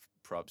that, like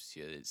props to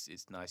you.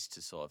 It's nice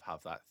to sort of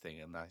have that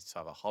thing and nice to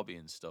have a hobby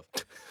and stuff.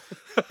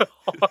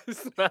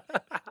 What's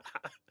that?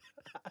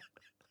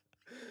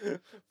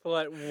 For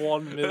like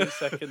 1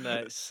 millisecond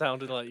there, it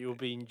sounded like you were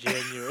being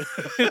genuine.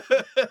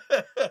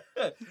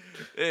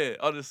 Yeah,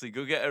 honestly,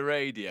 go get a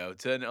radio,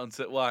 turn it on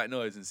to white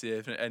noise, and see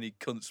if any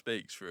cunt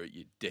speaks through it.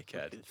 You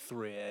dickhead.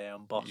 3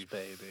 a.m. boss You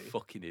baby.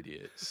 fucking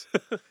idiots.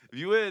 Have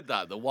you heard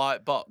that? The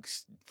white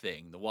box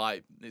thing.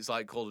 It's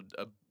like called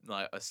a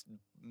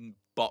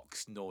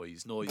box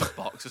noise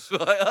box or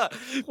something like that.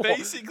 What?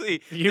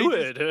 Basically, You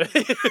they heard just-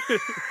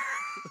 it.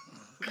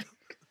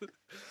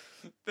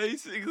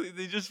 Basically,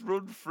 they just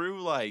run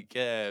through like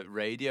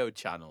radio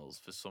channels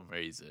for some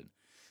reason.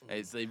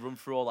 They run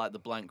through all like the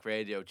blank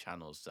radio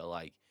channels. So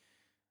like,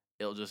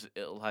 it'll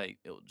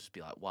just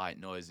be like white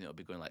noise, and it'll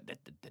be going like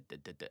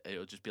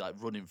it'll just be like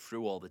running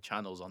through all the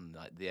channels on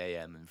like the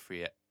AM and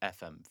free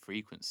FM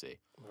frequency.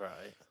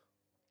 Right.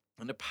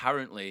 And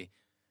apparently,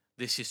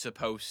 this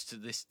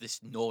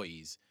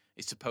noise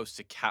is supposed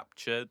to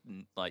capture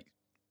like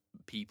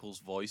people's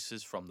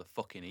voices from the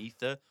fucking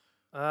ether.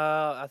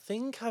 I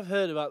think I've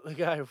heard about the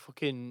guy who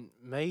fucking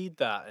made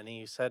that, and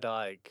he said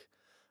like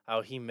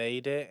how he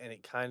made it, and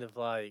it kind of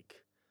like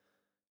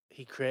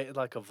he created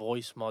like a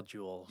voice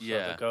module so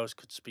Yeah. the ghost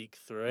could speak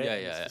through it. Yeah,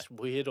 and yeah, it's yeah. this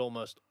weird,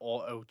 almost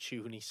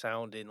auto-tuney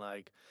sounding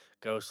like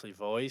ghostly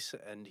voice,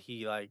 and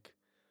he like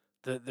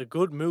the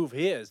good move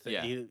here is that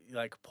Yeah. he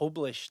like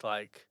published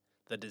like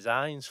the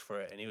designs for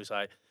it, and he was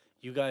like,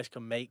 "You guys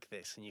can make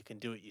this, and you can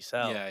do it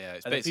yourself." Yeah, yeah.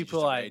 It's And then basically people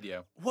just are a like,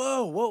 radio.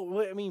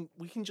 Whoa, I mean,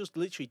 we can just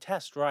literally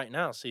test right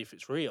now, see if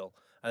it's real.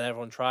 And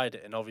everyone tried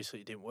it, and obviously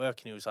it didn't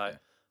work. And he was like, Yeah.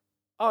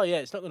 "Oh yeah,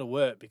 it's not going to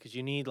work because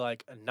you need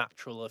like a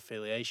natural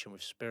affiliation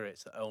with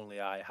spirits that only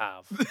I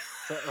have."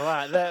 So,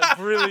 right, they're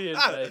brilliant,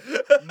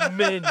 mate.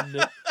 Min.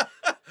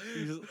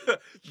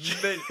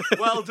 Min.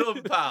 Well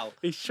done, pal.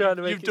 He's trying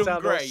to make You've it done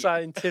sound all great.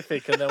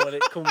 scientific, and then when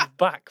it comes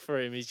back for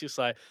him, he's just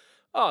like,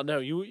 "Oh no,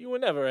 you were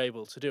never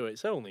able to do it.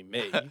 It's only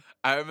me."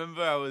 I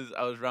remember I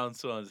was round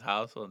someone's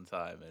house one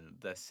time, and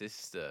their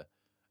sister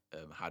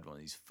had one of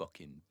these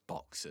fucking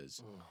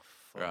boxes, Oh,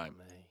 fuck Right.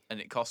 me. and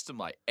it cost them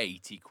like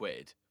 80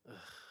 quid.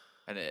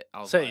 And I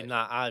was Saying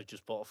like, that, I've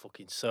just bought a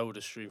fucking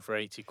soda stream for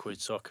 80 quid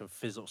so I can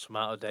fizz up some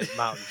out of date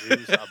Mountain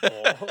Dews that I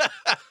bought.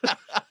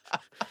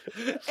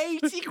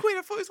 80 quid?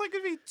 I thought it was like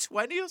going to be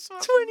 20 or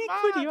something. 20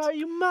 quid, mad. you out of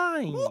your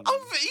mind? What? Are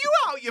you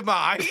out your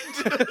mind?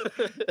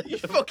 You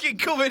fucking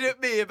coming at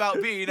me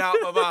about being out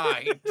my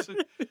mind.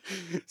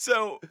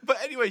 So, but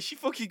anyway, she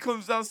fucking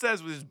comes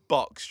downstairs with this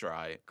box,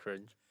 right?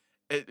 Cringe.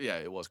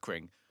 It was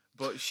cring.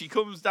 But she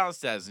comes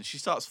downstairs and she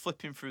starts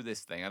flipping through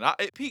this thing. And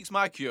it piques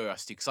my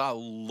curiosity because I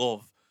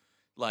love,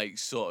 like,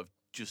 sort of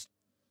just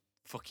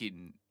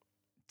fucking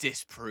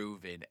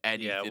disproving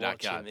anything Yeah, I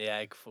can. watching the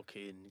egg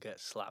fucking get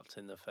slapped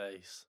in the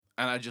face.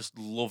 And I just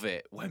love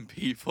it when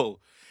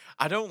people...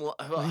 I don't...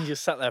 And you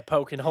just sat there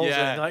poking holes in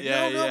Yeah, it, like,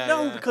 yeah,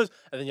 no, yeah. because...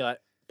 And then you're like,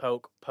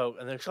 poke,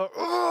 and then it's like,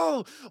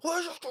 oh, why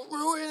is that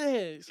ruining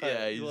it? It's like,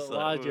 Yeah, you're just why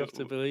like, do you have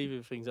to believe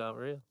in things that aren't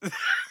real?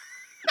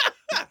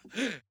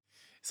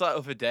 It's like the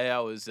other day I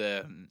was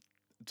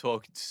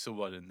talking to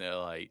someone and they're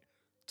like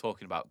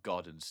talking about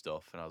God and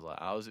stuff, and I was like,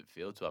 how does it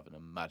feel to have an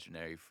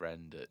imaginary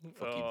friend at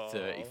fucking Oh.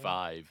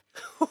 35?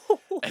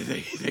 And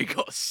they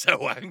got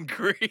so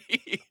angry.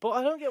 But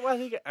I don't get why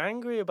they get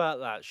angry about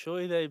that.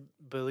 Surely they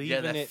believe Yeah,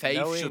 in their it, faith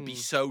knowing... should be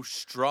so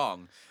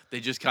strong. They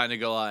just kind of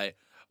go like,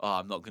 oh,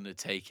 I'm not going to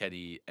take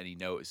any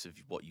notice of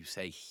what you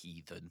say,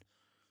 heathen.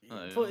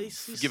 But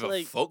it's just Give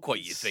like, a fuck what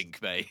you it's-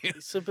 think, mate.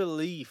 It's a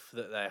belief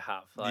that they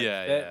have. Like,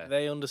 Yeah.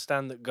 they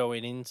understand that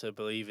going into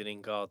believing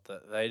in God,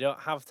 that they don't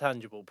have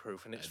tangible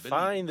proof, and it's believe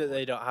fine in that God.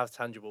 they don't have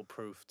tangible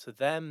proof. To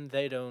them,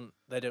 they don't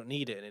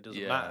need it, and it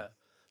doesn't Yeah. matter.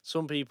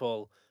 Some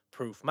people,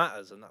 proof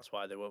matters, and that's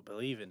why they won't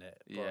believe in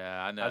it. But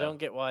Yeah, I know. I don't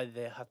get why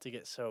they have to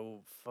get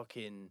so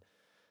fucking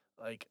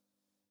like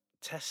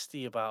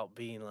testy about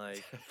being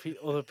like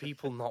other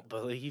people not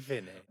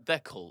believing it. They're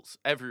cults.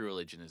 Every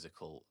religion is a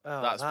cult.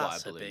 Oh, that's what I a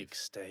believe. big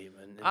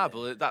statement. I isn't it?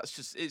 believe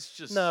it's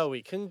just No,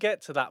 we can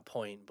get to that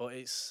point, but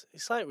it's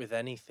like with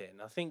anything.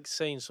 I think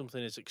saying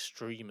something as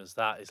extreme as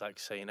that is like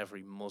saying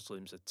every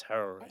Muslim's a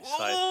terrorist.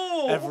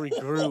 Like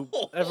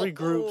every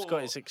group's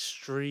got its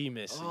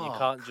extremists, and you Oh,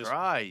 can't just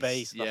Christ.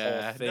 base the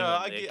Yeah. whole thing No,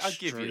 on I the gi- I'll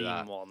give you extreme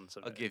that. ones.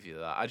 Of I'll it. give you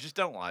that. I just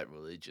don't like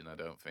religion. I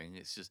don't think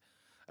it's just.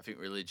 I think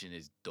religion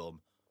is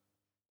dumb.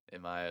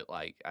 I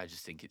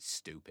just think it's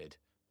stupid.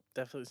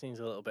 Definitely seems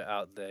a little bit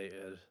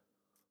outdated.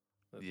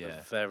 At the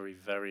Yeah. very,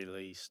 very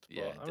least. But,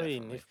 Yeah, I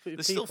mean, definitely. if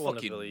There's people still wanna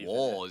fucking believe in it-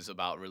 wars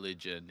about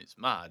religion. It's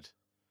mad.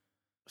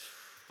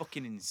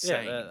 Fucking Yeah,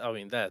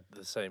 insane. they're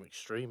the same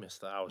extremists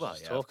that I was Well,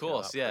 just yeah, talking of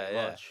course, about. pretty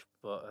yeah. much.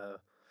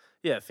 But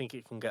yeah, I think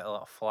it can get a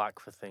lot of flack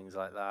for things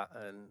like that,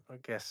 and I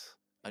guess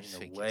I just in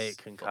think a way it's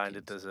it can kind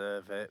of fucking-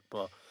 deserve it.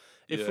 But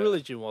if Yeah.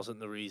 religion wasn't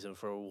the reason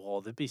for a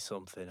war, there'd be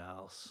something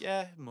else.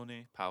 Yeah,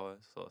 money, power,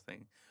 sort of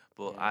thing.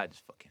 But Yeah. I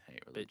just fucking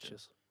hate religion.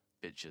 Bitches.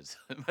 Bitches.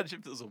 Imagine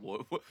if there was a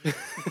war,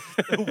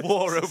 a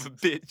war over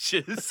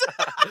bitches.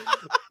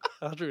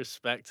 I'd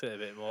respect it a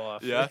bit more.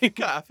 Yeah, I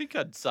think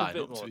I'd It's a sign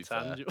bit up to more be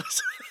fair. tangible.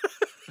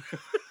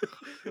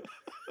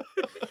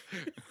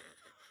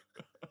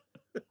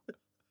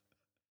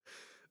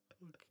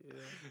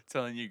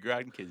 Telling your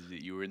grandkids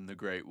that you were in the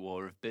Great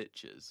War of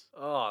Bitches.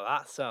 Oh,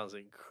 that sounds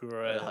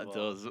incredible. That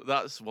does.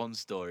 That's one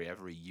story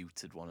every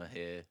youth'd want to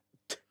hear.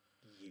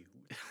 You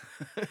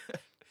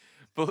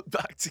But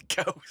back to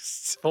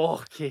ghosts.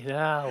 fucking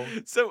hell.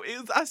 So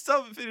I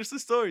still haven't finished the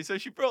story. So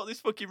she brought this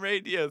fucking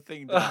radio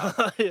thing down.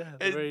 Yeah,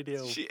 the and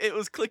radio. It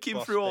was clicking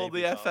Boss through all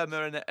the baby FM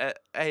and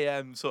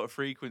AM sort of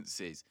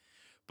frequencies.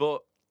 But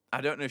I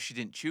don't know if she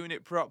didn't tune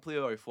it properly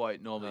or if what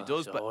it normally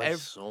does. There's But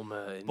always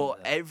summer in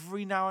But there.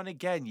 every now and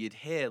again, you'd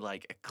hear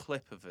like a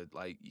clip of it,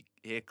 like you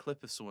hear a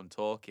clip of someone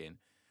talking,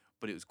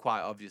 but it was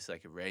quite obvious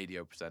like a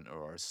radio presenter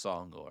or a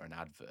song or an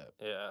advert.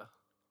 Yeah.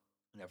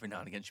 And every now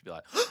and again she'd be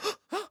like,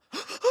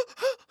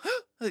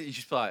 and you'd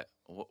just be like,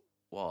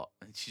 what?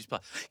 And she's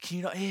like, can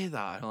you not hear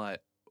that? And I'm like,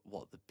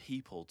 what, the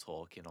people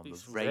talking on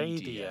It's the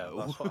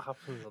radio? That's what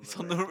happens on It's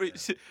the on radio.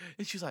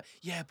 and she's like,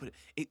 yeah, but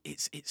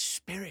it's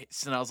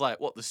spirits. And I was like,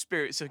 what? The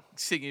spirits are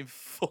singing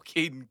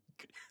fucking.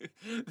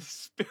 The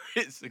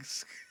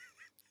spirits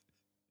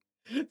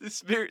the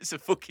spirits are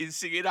fucking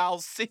singing Owl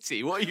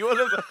City. What are you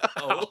on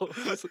about?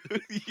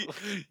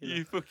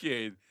 you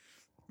fucking.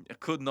 I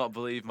could not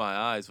believe my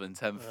eyes when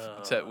 10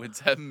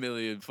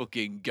 million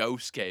fucking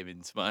ghosts came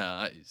into my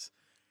eyes.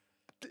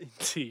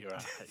 Into your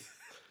eyes.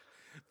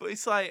 But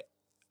it's like,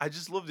 I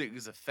just loved it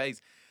because the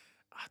face.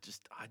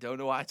 I don't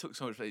know why I took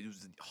so much. It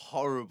was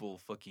horrible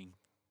fucking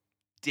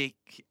dick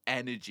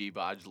energy,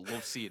 but I just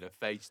love seeing her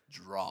face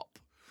drop.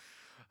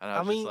 And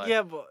I mean,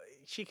 yeah, but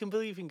she can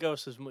believe in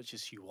ghosts as much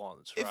as she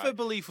wants, right? If her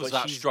belief was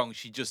that strong,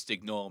 she'd just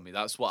ignore me.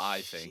 That's what I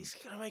think. She's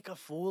gonna make a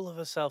fool of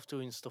herself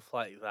doing stuff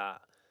like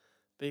that.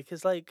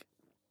 Because, like,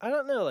 I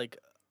don't know, like,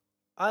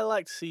 I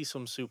like to see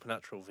some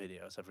supernatural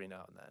videos every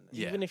now and then.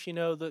 Yeah. Even if you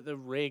know that they're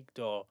rigged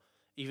or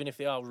even if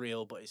they are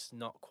real, but it's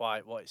not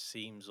quite what it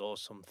seems or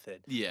something.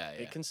 Yeah.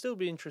 It can still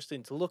be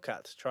interesting to look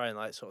at, to try and,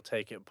 like, sort of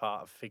take it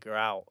apart and figure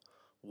out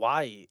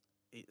why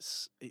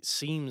it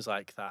seems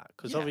like that.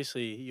 Because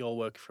obviously you're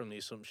working from the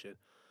assumption,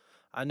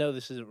 I know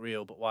this isn't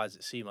real, but why does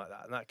it seem like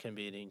that? And that can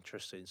be an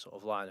interesting sort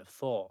of line of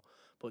thought.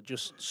 But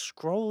just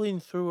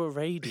scrolling through a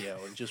radio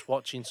and just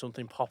watching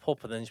something pop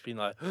up and then just being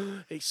like,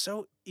 it's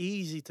so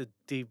easy to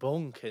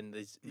debunk and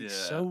it's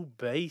so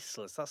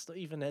baseless. That's not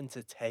even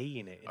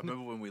entertaining. I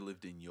remember when we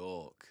lived in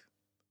York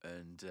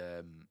and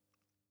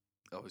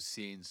I was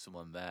seeing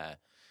someone there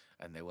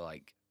and they were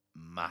like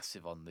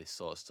massive on this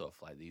sort of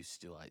stuff. Like they used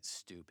to do like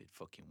stupid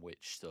fucking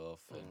witch stuff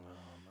and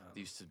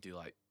they used to do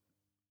like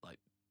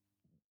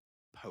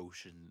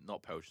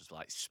not potions, but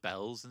like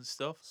spells and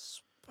stuff.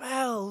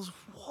 Spells?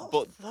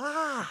 What's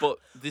that? But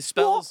the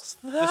spells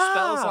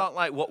aren't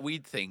like what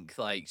we'd think,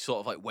 like sort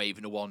of like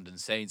waving a wand and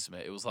saying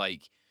something. It was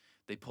like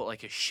they put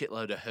like a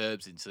shitload of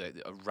herbs into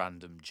a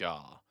random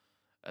jar,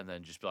 and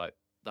then just be like,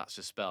 "That's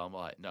a spell." I'm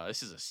like, "No,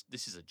 this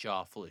is a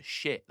jar full of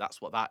shit.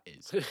 That's what that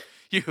is."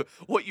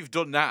 What you've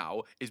done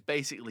now is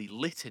basically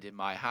littered in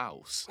my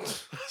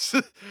house.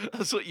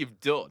 That's what you've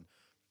done.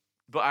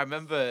 But I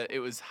remember it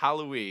was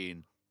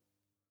Halloween.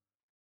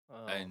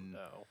 And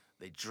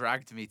they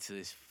dragged me to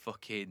this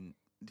fucking.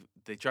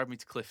 They dragged me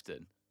to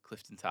Clifton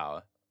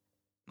Tower,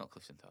 not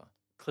Clifton Tower.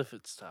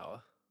 Clifford's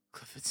Tower.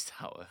 Clifford's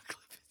Tower.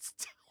 Clifford's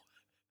Tower.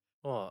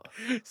 What?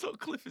 It's not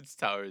Clifford's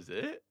Tower, is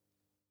it?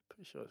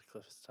 Pretty sure it's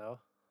Clifford's Tower.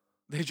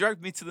 They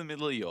dragged me to the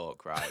middle of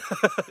York, right?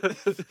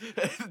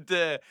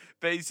 And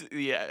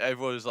basically,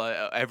 everyone was like,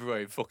 everywhere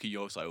in fucking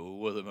York's like, well,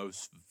 we're the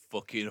most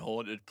fucking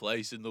haunted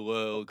place in the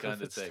world, kind of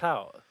Clifford's thing.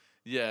 Tower.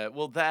 Yeah,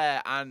 well,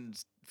 there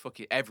and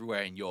fucking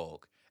everywhere in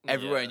York.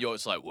 Everywhere in York,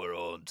 it's like, we're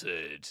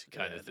haunted,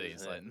 kind of thing.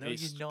 It's like, no,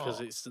 you're not. Because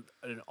it's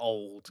an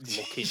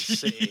old-looking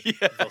city,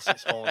 thus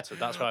it's haunted.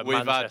 That's why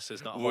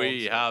Manchester's not haunted.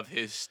 We have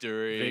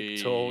history.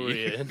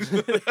 Victorian.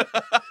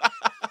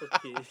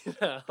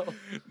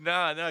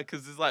 No,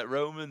 because there's like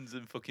Romans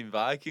and fucking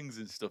Vikings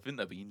and stuff, isn't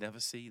there? But you never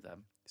see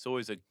them. It's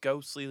always a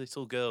ghostly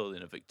little girl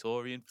in a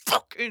Victorian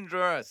fucking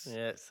dress.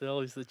 Yeah, it's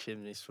always the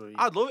chimney sweep.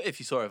 I'd love it if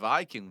you saw a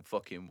Viking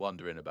fucking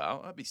wandering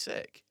about. That'd be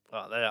sick.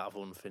 Oh, they don't have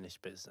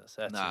unfinished business.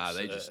 They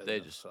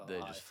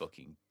just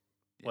fucking.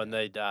 Yeah. When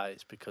they die,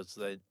 it's because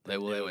they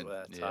went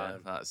their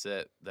time. That's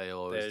it. They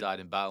always died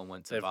in battle and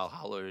went to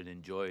Valhalla and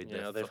enjoyed.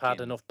 They've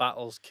had enough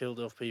battles, killed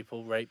enough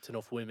people, raped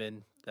enough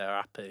women. They're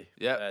happy.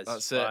 Yeah,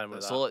 that's it.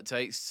 That's all it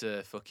takes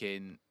to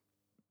fucking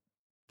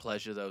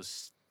pleasure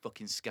those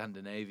fucking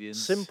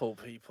Scandinavians. Simple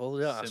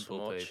people. Yeah,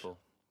 simple people.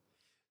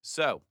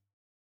 So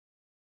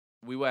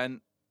we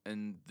went.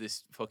 And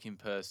this fucking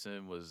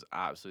person was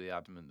absolutely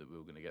adamant that we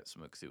were going to get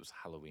something because it was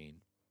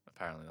Halloween.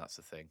 Apparently, that's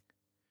the thing.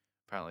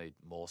 Apparently,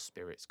 more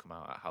spirits come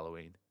out at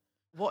Halloween.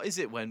 What is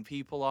it when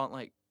people aren't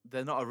like,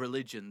 they're not a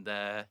religion,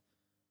 they're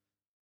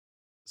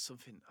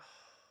something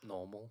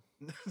normal,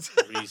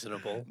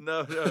 reasonable?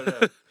 No.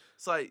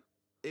 It's like,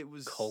 it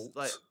was cult.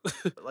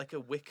 like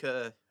a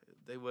Wicca.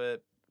 They were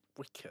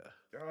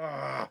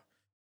Wicca.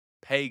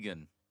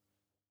 Pagan.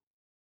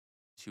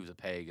 She was a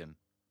pagan.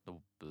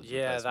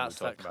 Yeah, that's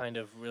that kind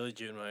of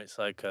religion where it's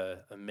like a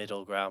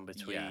middle ground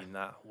between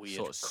that weird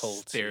sort of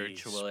cult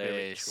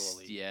spiritualist,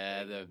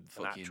 the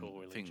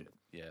fucking thing,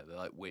 they're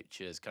like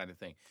witches kind of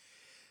thing.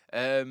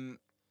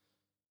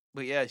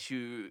 But yeah,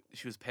 she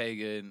was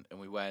pagan, and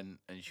we went,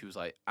 and she was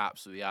like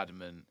absolutely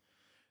adamant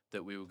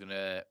that we were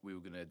gonna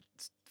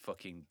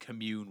fucking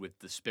commune with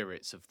the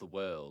spirits of the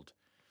world.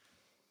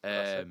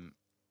 A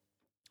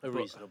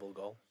reasonable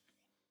goal.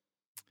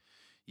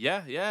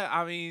 Yeah.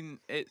 I mean,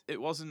 it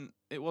wasn't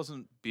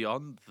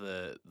beyond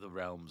the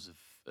realms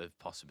of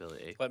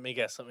possibility. Let me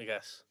guess. I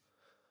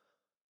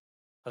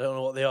don't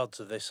know what the odds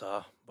of this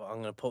are, but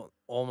I'm going to put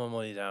all my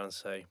money down and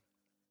say,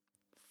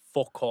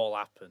 fuck all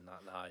happened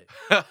that night.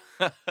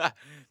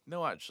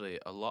 No, actually,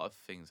 a lot of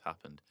things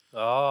happened.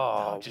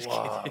 Oh, no, just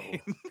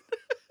kidding.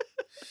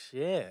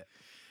 Shit.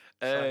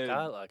 It's like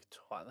I like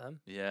twat them.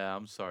 Yeah,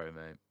 I'm sorry,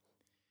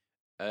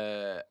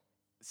 mate.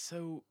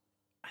 So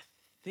I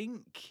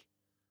think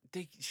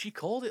she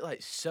called it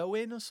like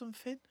sewing or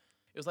something.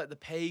 It was like the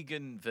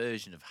pagan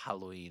version of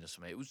Halloween or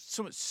something. It was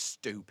something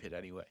stupid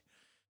anyway.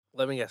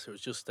 Let me guess, it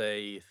was just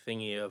a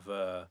thingy of,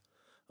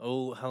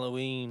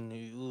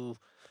 Halloween,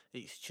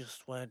 it's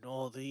just when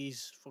all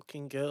these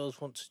fucking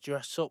girls want to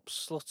dress up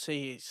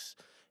slutty.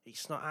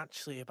 It's not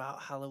actually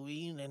about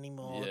Halloween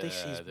anymore.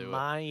 This Yeah, is they were-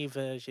 my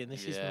version.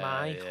 This is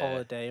my Yeah,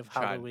 holiday of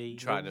Halloween.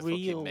 trying the to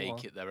real fucking make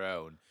one. it their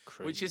own. Which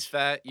Cringe. is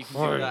fair. You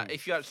can do that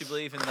if you actually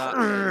believe in that.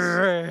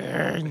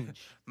 'cause Cringe.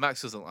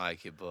 Max doesn't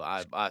like it, but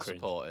I Cringe.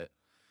 support it.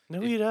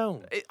 No, If- you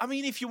don't. I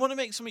mean, if you want to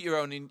make something your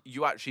own and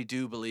you actually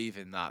do believe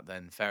in that,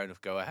 then fair enough,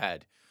 go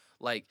ahead.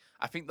 Like,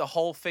 I think the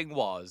whole thing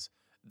was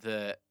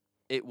that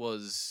it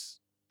was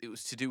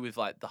to do with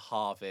like the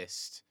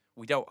harvest.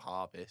 We don't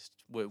harvest.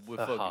 We're The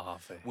fucking,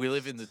 harvest. we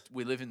live in the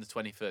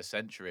 21st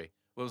century.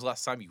 When was the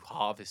last time you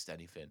harvest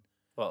anything?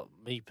 Well,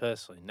 me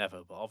personally,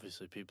 never, but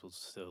obviously people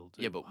still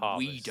do. Yeah, but we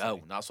harvesting.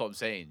 don't. That's what I'm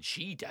saying.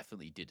 She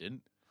definitely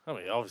didn't. I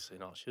mean, obviously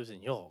not. She was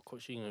in York.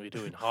 What's she going to be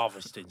doing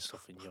harvesting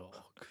stuff in York?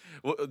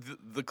 Well,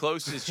 the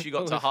closest she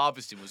got to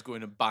harvesting was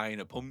going and buying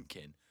a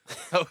pumpkin.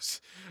 That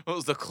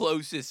was the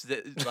closest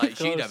that like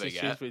she'd ever Closest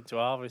she's get. been to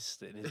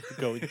harvesting is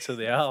going to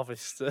the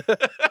harvester.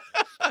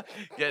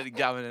 Getting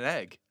gammon and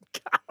egg.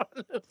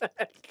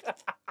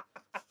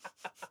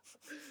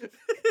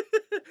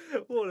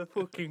 What a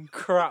fucking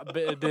crap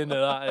bit of dinner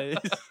that is.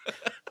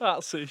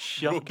 That's a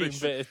shocking Rubbish.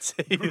 bit of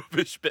tea.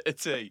 Rubbish bit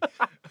of tea.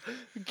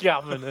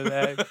 Gammon and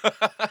egg.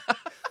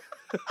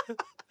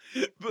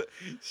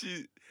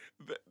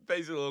 But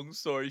basically, long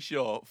story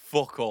short,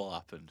 fuck all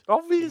happened.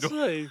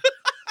 Obviously.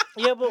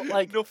 Yeah, but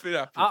like, Nothing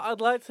happened.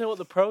 I'd like to know what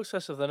the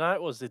process of the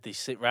night was. Did they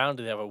sit round?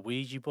 Did they have a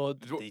Ouija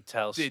board? Did they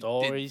tell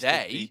stories?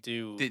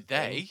 Did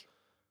they?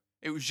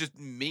 It was just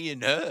me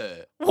and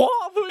her. What?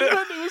 I thought you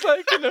meant it was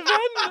like an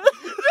event.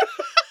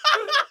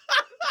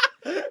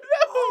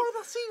 Oh,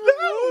 that's even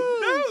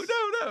worse.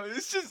 No. It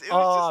was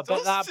I just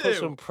bet that us put two.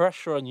 some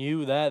pressure on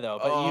you there, though.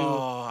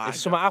 I If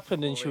something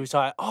happened and she fully- was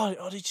like, "Oh,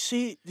 did you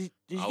see? Did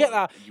you Oh, get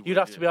that?" you You'd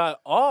have to be like,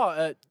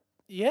 "Oh,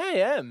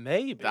 yeah,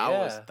 maybe."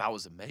 that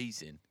was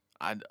amazing.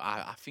 And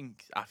I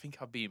think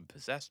I'm being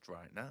possessed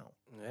right now.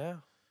 Yeah.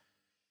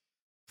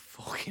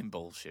 Fucking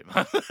bullshit,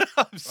 man.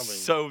 I'm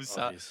so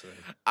sad. Obviously.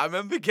 I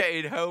remember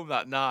getting home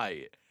that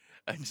night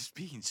and just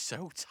being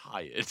so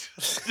tired.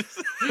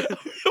 I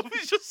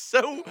was just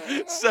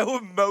so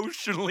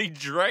emotionally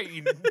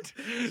drained.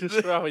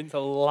 Just having to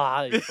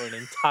lie for an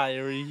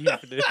entire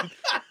evening.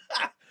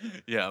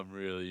 Yeah, I'm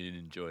really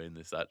enjoying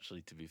this.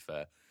 Actually, to be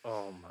fair.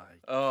 Oh my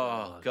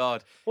Oh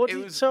God. What It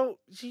did, was- so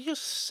did you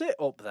just sit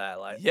up there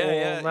like all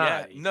Yeah.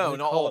 night? No, in the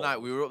not all cold? night.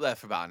 We were up there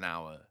for about an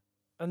hour.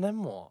 And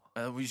then what?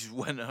 And we just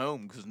went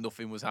home because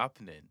nothing was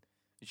happening.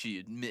 She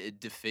admitted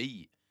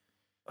defeat.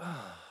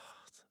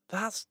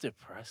 That's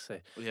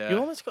depressing. Yeah. You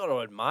almost got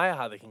to admire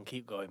how they can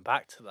keep going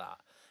back to that.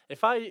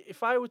 If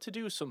I were to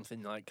do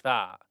something like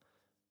that,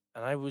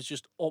 and I was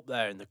just up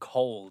there in the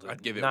cold, I'd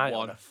at give it night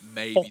one, on a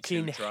maybe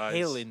fucking two tries.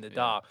 hill in the Yeah.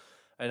 dark,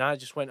 and I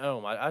just went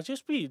home, I'd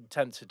just be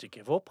tempted to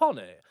give up on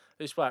it.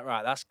 It's like,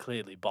 right, that's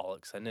clearly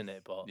bollocks, then, isn't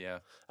it? But Yeah.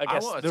 I I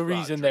guess wanted the to go out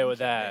reason they were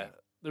drinking, there, mate.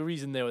 the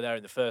reason they were there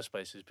in the first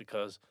place is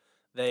because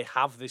they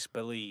have this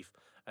belief,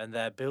 and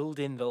they're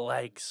building the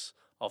legs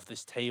of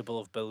this table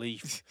of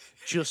belief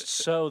just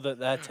so that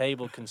their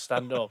table can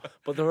stand up.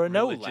 But there are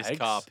no Religious legs.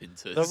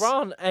 carpenters. There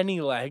aren't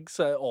any legs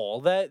at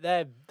all.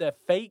 They're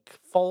fake,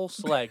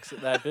 false legs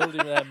that they're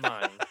building in their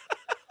mind.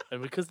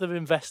 And because they've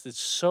invested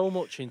so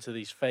much into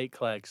these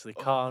fake legs, they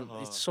can't.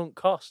 It's sunk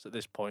cost at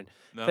this point.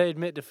 No. If they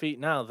admit defeat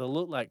now, they'll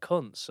look like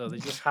cunts. So they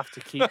just have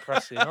to keep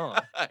pressing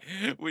on.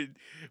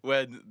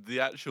 when the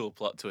actual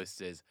plot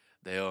twist is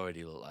they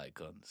already look like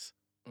guns.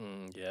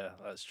 Yeah,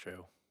 that's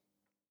true.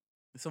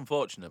 It's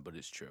unfortunate, but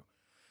it's true.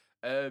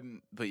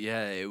 But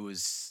yeah, it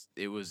was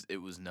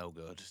no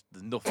good.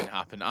 Nothing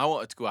happened. I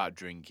wanted to go out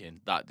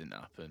drinking. That didn't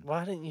happen.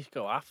 Why didn't you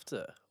go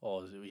after?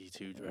 Or were you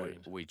too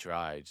drained? We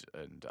tried,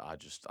 and I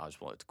just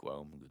wanted to go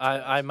home. and go to I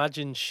bed.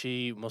 imagine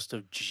she must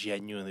have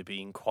genuinely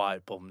been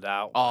quite bummed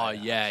out. Oh by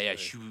it, yeah.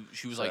 actually.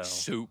 She was like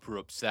So- super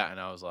upset, and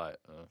I was like,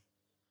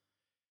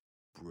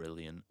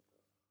 brilliant.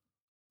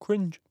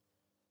 Cringe.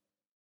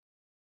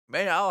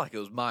 Made it out like it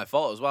was my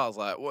fault as well. I was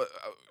like, "What?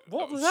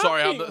 What was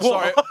sorry, that I'm mean? not,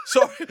 sorry,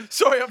 What?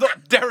 sorry, I'm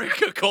not Derek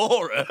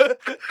Akora."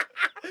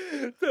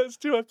 That's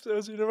 2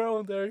 episodes in a row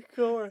on Derek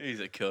Corey. He's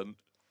a cunt.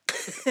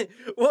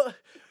 What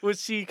was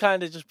she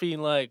kind of just being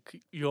like,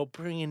 "You're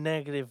bringing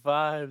negative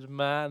vibes,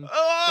 man.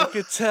 I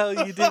could tell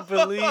you didn't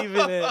believe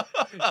in it.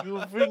 You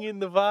were bringing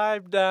the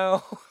vibe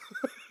down."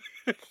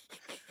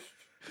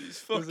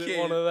 He's Was it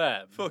one of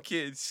them?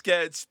 fucking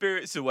scared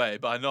spirits away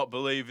by not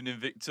believing in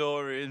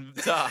Victorian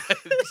times.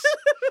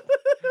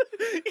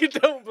 You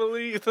don't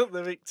believe that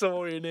the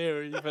Victorian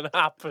era even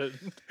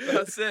happened.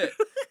 That's it.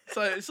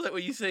 It's like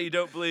when you say you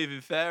don't believe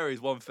in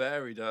fairies, one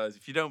fairy dies.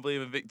 If you don't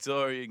believe in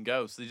Victorian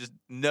ghosts, they just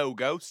no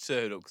ghosts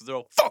turn up because they're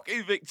all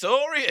fucking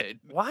Victorian.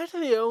 Why do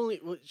they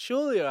only?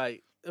 Surely,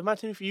 like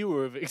imagine if you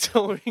were a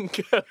Victorian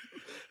ghost.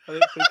 I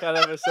don't think I'd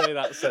ever say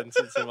that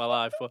sentence in my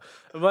life, but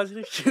imagine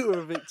if you were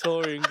a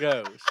Victorian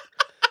ghost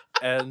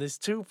and there's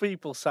two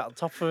people sat on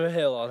top of a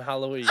hill on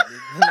Halloween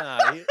in the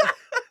night,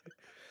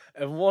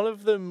 and one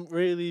of them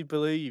really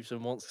believes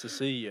and wants to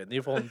see you, and the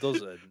other one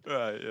doesn't.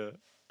 Right, yeah.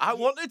 I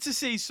wanted to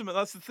see something.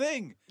 That's the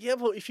thing. Yeah,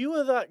 but if you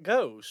were that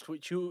ghost,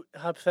 which you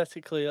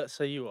hypothetically, let's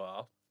say you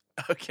are,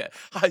 Okay,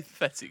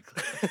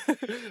 hypothetically.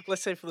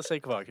 let's say for the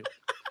sake of argument,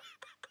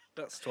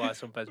 that's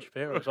twice on Ben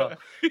Shapiro as well.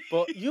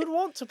 But you'd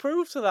want to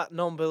prove to that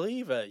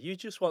non-believer, you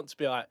just want to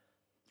be like,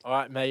 all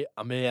right, mate,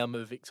 I'm here, I'm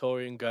a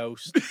Victorian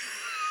ghost.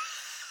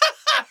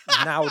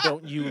 Now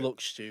don't you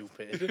look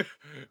stupid.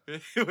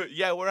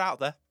 Yeah, we're out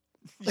there.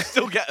 You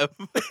still get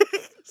them.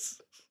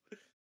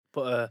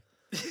 But,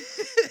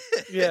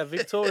 yeah,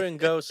 Victorian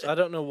ghosts, I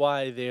don't know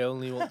why they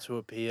only want to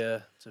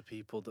appear to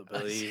people that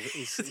believe.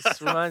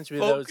 It reminds me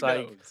of those,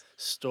 like,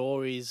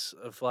 stories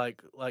of,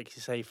 like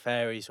you say,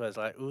 fairies, where it's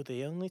like, oh,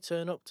 they only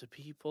turn up to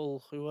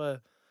people who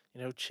are,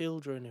 you know,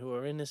 children who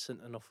are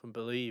innocent enough and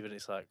believe. And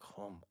it's like,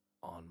 come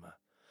on, man.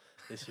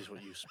 This is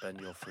what you spend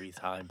your free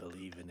time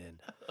believing in.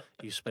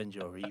 You spend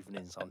your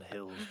evenings on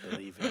hills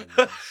believing in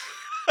this.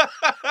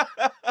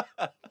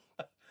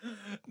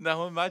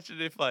 Now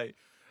imagine if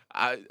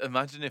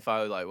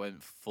I like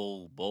went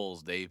full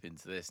balls deep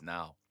into this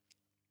now.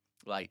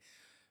 Like,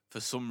 for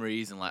some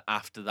reason, like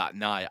after that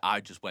night,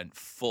 I just went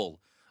full.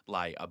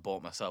 Like, I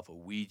bought myself a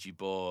Ouija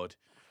board,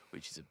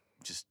 which is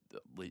just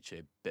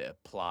literally a bit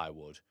of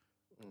plywood.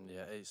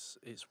 Yeah, it's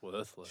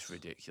worthless. It's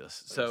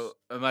ridiculous. So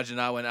imagine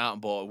I went out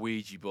and bought a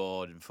Ouija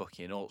board and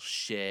fucking all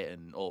shit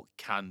and all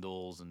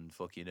candles and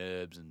fucking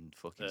herbs and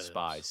fucking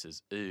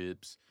spices,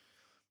 herbs.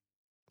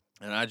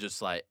 And I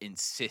just like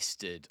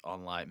insisted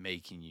on like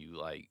making you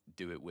like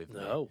do it with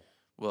me.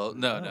 Well,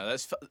 no,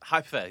 that's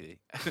hypothetically.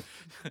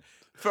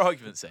 For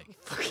argument's sake.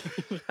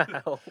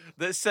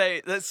 Let's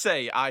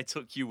say I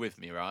took you with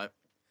me, right?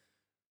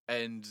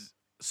 And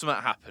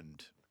something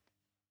happened,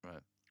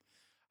 right?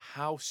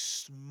 How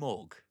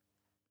smug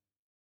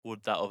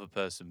would that other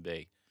person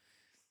be?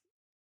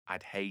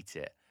 I'd hate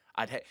it.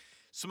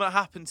 Something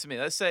happened to me.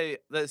 Let's say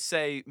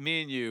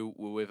me and you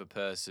were with a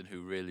person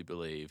who really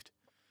believed.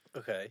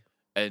 Okay.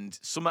 And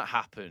something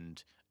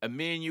happened, and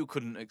me and you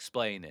couldn't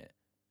explain it,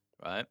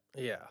 right?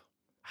 Yeah.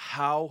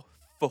 How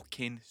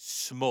fucking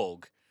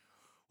smug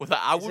was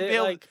that? I wouldn't be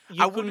able. Like,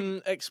 you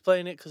couldn't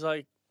explain it because,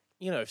 like,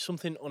 you know, if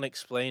something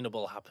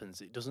unexplainable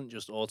happens, it doesn't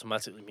just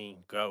automatically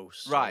mean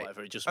ghosts, right? Or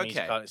whatever. It just means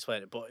you can't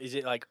explain it. But is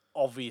it like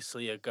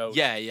obviously a ghost?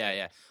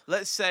 Yeah.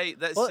 Let's say.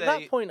 At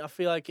that point, I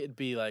feel like it'd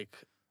be like.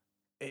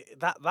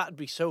 That'd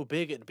be so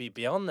big, it'd be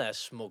beyond their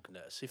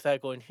smugness. If they're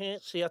going, here,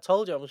 see, I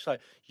told you. I'm just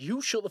like,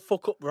 you shut the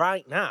fuck up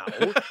right now.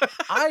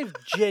 I've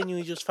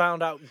genuinely just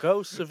found out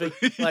ghosts of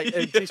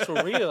exist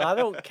for real. I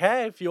don't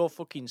care if you're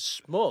fucking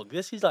smug.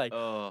 This is like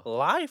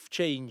life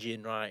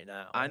changing right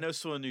now. I know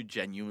someone who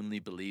genuinely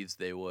believes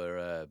they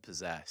were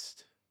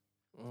possessed.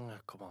 Oh,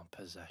 come on,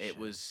 possession. It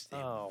was.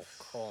 Oh,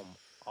 come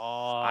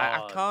on.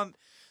 I can't.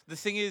 The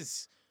thing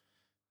is,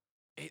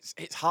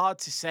 it's hard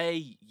to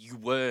say you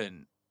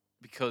weren't.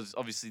 Because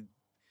obviously,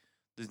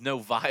 there's no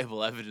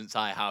viable evidence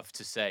I have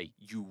to say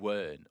you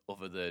weren't,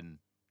 other than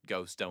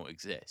ghosts don't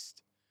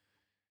exist.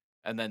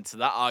 And then to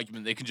that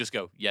argument, they can just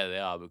go, "Yeah, they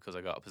are because I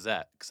got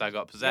possessed."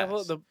 Yeah,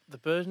 but the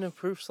burden of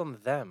proof's on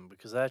them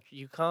because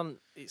you can't.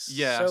 It's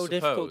so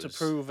difficult to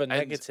prove a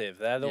negative.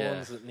 They're the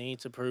ones that need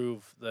to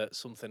prove that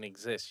something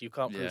exists. You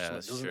can't prove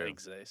something doesn't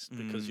exist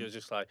because you're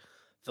just like.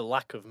 The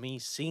lack of me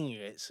seeing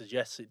it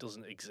suggests it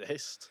doesn't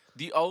exist.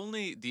 The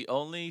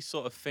only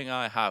sort of thing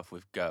I have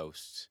with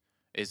ghosts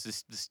is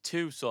there's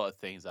two sort of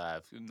things I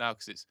have now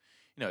because it's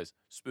it's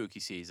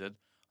spooky season.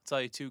 I'll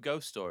tell you two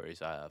ghost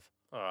stories I have.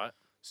 All right.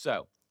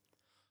 So,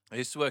 I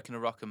used to work in a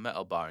rock and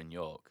metal bar in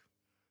York,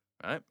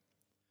 right?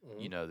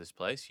 You know this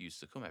place. You used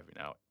to come every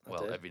now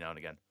and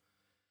again.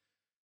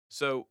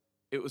 So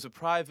it was a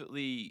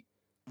privately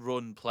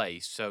run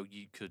place, so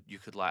you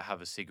could like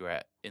have a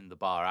cigarette in the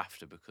bar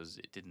after because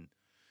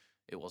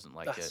it wasn't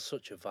like that's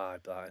such a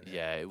vibe, that.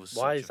 Yeah, it was.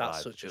 Why is that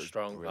such a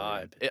strong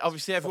vibe?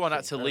 Obviously, everyone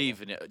had to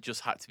leave, and it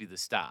just had to be the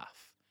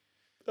staff.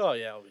 Oh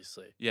yeah,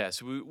 obviously. Yeah,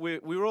 so we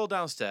were all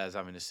downstairs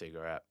having a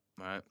cigarette,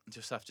 right?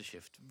 Just after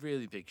shift,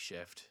 really big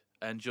shift,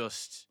 and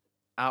just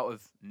out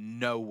of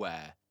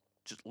nowhere,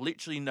 just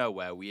literally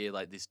nowhere, we hear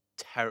like this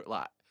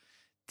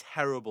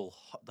terrible,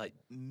 like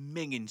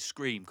minging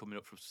scream coming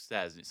up from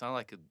stairs, and it sounded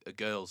like a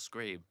girl's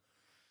scream.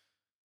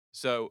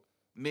 So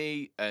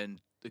me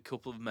and a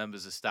couple of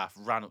members of staff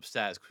ran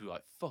upstairs because we were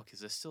like, fuck, is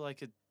there still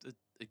like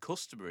a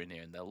customer in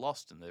here and they're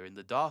lost and they're in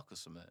the dark or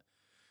something?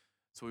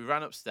 So we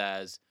ran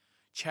upstairs,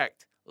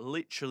 checked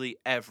literally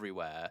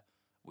everywhere.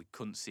 We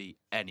couldn't see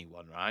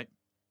anyone, right?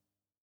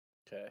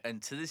 Okay.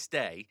 And to this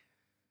day,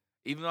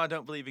 even though I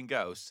don't believe in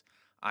ghosts,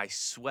 I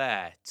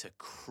swear to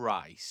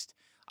Christ,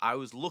 I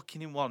was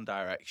looking in one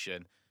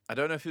direction. I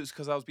don't know if it was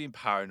because I was being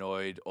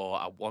paranoid or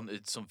I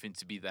wanted something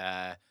to be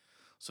there,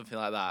 something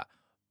like that.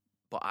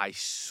 But I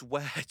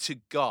swear to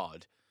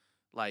God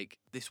like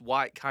this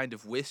white kind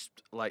of wisp,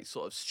 like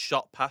sort of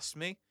shot past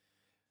me.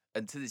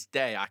 And to this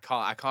day, I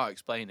can't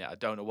explain it. I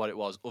don't know what it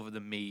was, other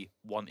than me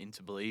wanting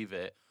to believe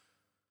it,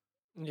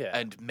 Yeah.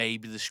 and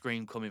maybe the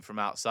scream coming from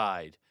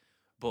outside.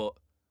 But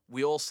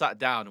we all sat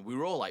down and we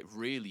were all like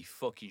really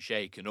fucking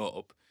shaken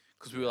up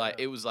because we were like,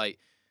 Yeah. it was like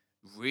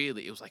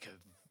really, it was like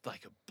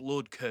a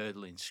blood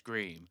curdling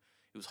scream.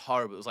 It was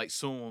horrible. It was like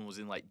someone was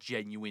in like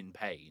genuine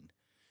pain,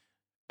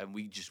 and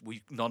we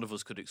none of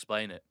us could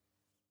explain it.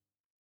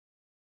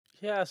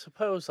 Yeah, I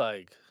suppose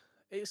like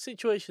it's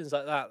situations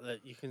like that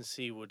that you can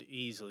see would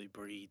easily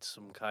breed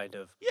some kind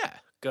of Yeah,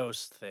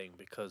 ghost thing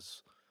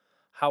because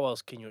how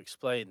else can you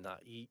explain that?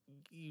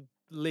 You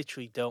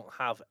literally don't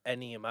have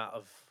any amount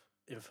of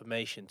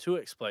information to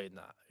explain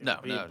that. It no,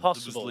 would be no, there was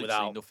impossible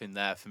literally nothing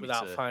there for me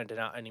without to. finding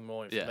out any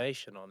more Yeah,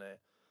 information on it.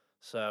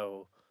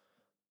 So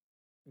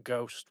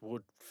ghost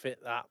would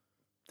fit that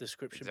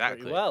description pretty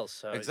exactly, well.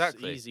 So it's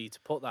exactly. easy to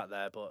put that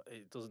there, but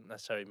it doesn't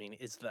necessarily mean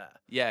it is there.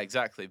 Yeah,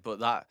 exactly. But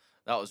that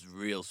was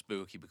real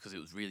spooky because it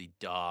was really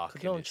dark.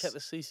 Could And no one check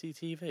it's the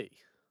CCTV?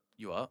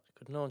 you are.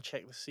 Could no one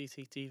check the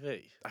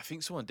CCTV? I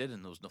think someone did,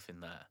 and there was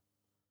nothing there.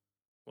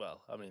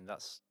 Well, I mean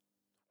that's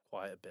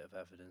quite a bit of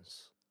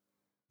evidence.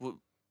 Well,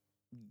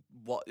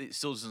 what it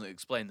still doesn't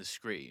explain the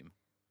scream.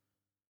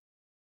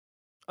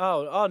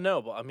 Oh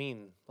no, but I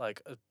mean,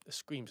 like a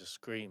scream's a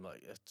scream.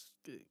 Like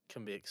it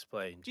can be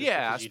explained. Just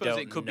Yeah, I because you suppose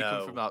don't it could be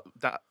know. coming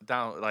from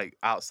down like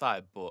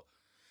outside, but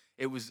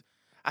it was.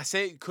 I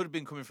say it could have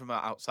been coming from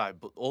outside,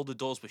 but all the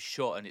doors were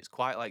shut, and it's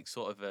quite like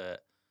sort of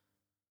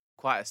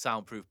quite a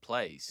soundproof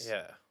place.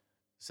 Yeah,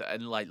 So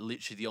and like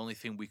literally the only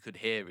thing we could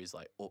hear is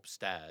like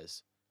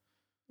upstairs.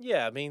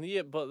 yeah. I mean,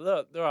 yeah,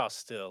 but there are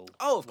still.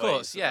 Oh, of ways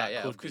course, that yeah, that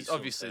yeah. could be Because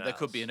obviously something there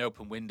could be else. an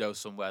open window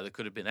somewhere. There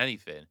could have been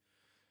anything.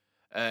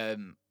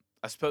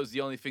 I suppose the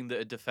only thing that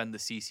would defend the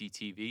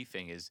CCTV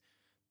thing is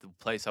the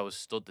place I was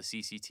stood. The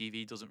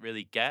CCTV doesn't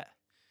really get.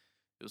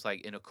 It was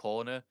like in a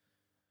corner.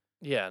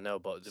 Yeah, no,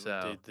 but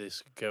So did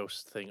this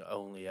ghost thing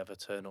only ever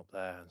turn up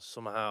there and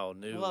somehow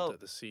knew well, that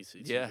the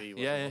CCTV yeah, wasn't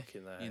yeah.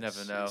 looking there? You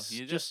never know. It's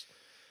You just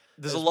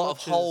there's a as lot of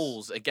much as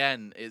holes.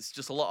 Again, it's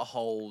just a lot of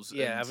holes.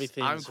 yeah, And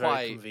everything's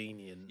very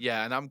convenient.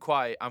 yeah, and I'm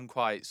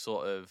quite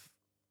sort of.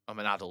 I'm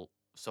an adult,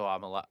 so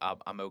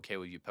I'm okay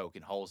with you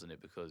poking holes in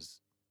it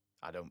because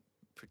I don't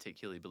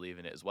particularly believe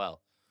in it as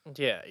well.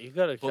 Yeah, you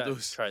got to But there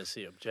was try and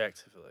see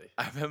objectively.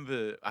 I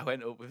remember I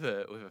went up with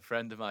a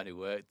friend of mine who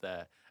worked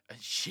there, and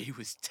she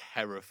was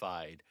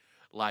terrified.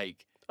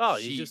 Like Oh,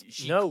 you just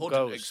she no couldn't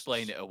ghosts.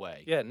 explain it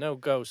away. Yeah, no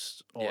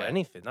ghosts or Yeah.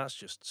 anything. That's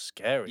just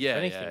scary. If Yeah,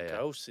 anything, yeah, yeah.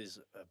 ghosts is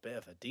a bit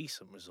of a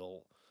decent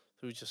result.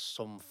 There was just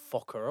some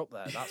fucker up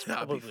there. That's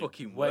That'd probably be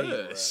fucking way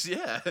worse.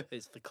 Yeah.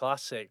 It's the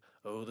classic.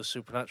 Oh, the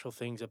supernatural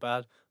things are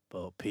bad,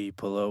 but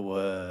people are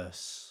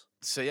worse.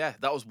 So yeah,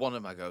 that was one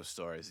of my ghost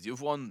stories. The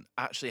other one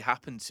actually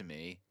happened to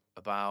me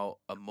about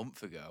a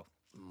month ago.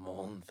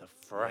 Month, a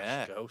fresh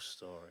Yeah. ghost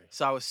story.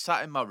 So I was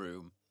sat in my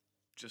room,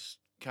 just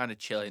kind of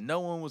chilling. No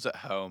one was at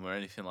home or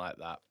anything like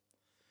that.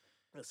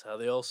 That's how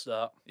they all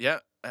start. Yeah,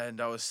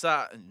 and I was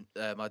sat, and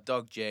my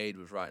dog Jade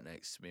was right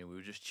next to me. We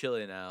were just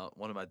chilling out.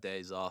 One of my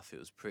days off. It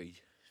was pretty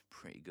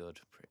good,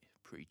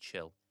 pretty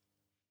chill.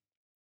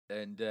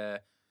 And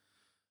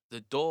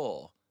the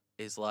door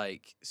is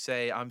like,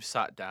 say I'm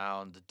sat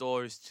down. The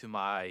door is to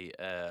my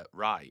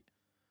right,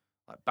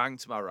 like bang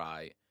to my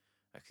right.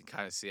 I can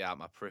kind of see out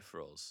my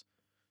peripherals,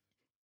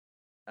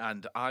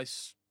 and I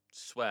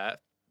swear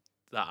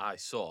that I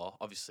saw.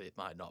 Obviously, it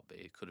might not be.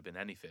 It could have been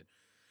anything.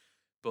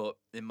 But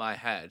in my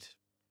head,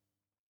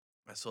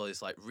 I saw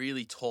this like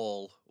really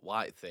tall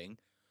white thing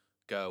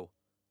go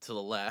to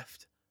the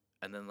left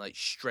and then like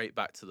straight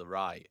back to the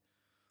right.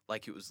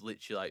 Like it was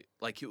literally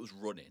like it was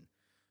running.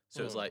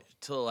 So it was like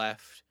to the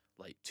left,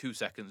 like 2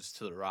 seconds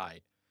to the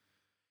right.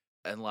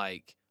 And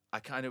like I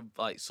kind of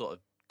like sort of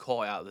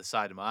caught it out of the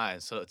side of my eye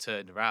and sort of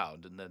turned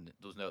around, and then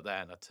there was no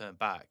there, and I turned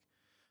back.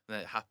 And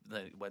then it happened,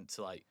 then it went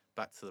to like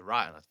back to the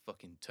right, and I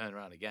fucking turned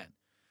around again.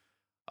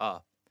 I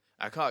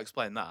can't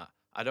explain that.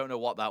 I don't know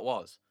what that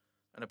was.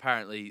 And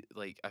apparently,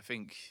 like, I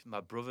think my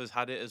brother's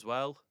had it as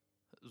well.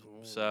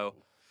 So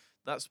Ooh.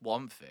 that's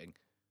one thing.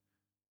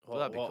 Well,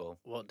 that'd be cool.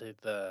 What did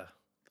the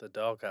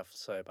dog have to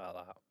say about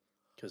that?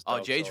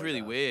 Because Jade's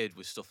really weird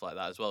with stuff like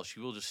that as well. She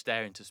will just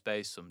stare into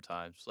space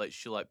sometimes. Like,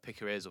 she'll, like, pick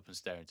her ears up and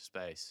stare into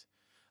space.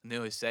 And they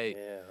always say,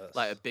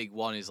 like, a big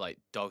one is, like,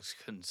 dogs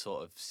can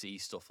sort of see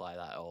stuff like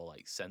that or,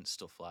 like, sense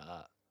stuff like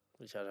that.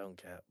 Which I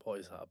don't get. What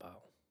is that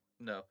about?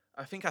 No.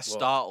 I think I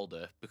startled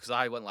her because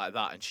I went like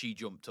that and she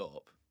jumped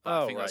up.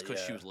 But I think that's because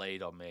she was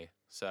laid on me.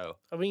 So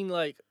I mean,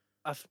 like,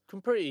 I'm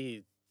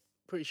pretty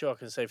sure I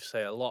can safely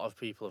say a lot of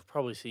people have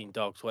probably seen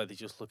dogs where they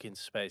just look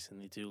into space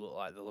and they do look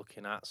like they're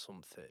looking at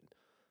something.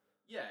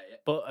 yeah.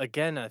 But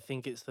again, I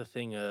think it's the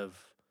thing of,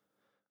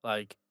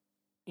 like,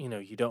 you know,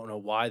 you don't know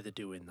why they're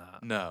doing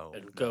that. No.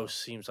 And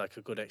ghost seems like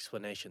a good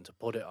explanation to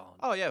put it on.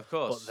 Oh yeah, of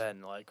course. But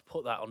then, like,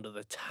 put that under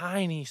the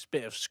tiniest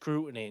bit of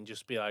scrutiny and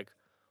just be like,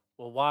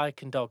 well, why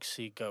can dogs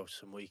see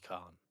ghosts and we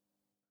can't?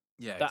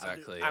 Yeah,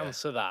 exactly.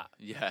 Answer that.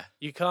 Yeah.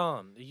 You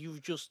can't. You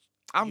just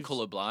I'm You've s-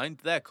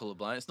 colourblind. They're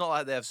colourblind. It's not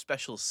like they have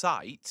special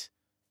sight.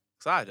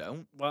 Because I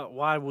don't. Well,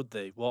 why would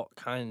they? What?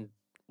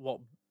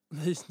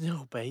 There's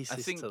no I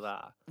basis think to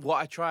that. what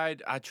I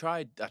tried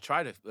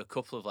a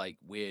couple of like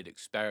weird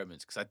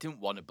experiments because I didn't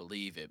want to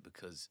believe it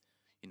because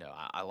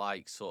I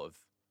like sort of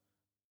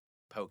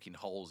poking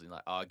holes in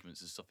like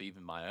arguments and stuff,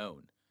 even my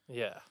own.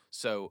 Yeah.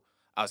 So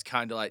I was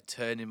kind of like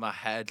turning my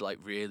head like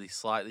really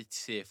slightly to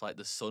see if like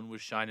the sun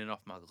was shining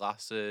off my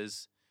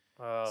glasses,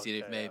 seeing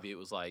if Okay. maybe it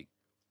was like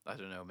I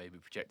don't know, maybe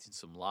projecting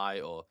some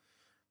light or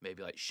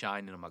maybe like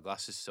shining on my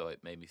glasses, so it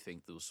made me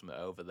think there was something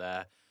over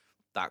there.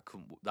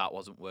 That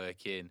wasn't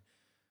working.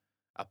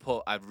 I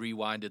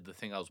rewinded the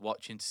thing I was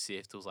watching to see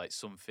if there was like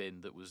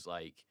something that was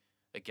like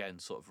again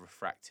sort of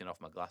refracting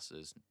off my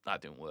glasses.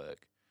 That didn't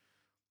work.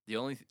 The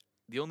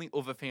only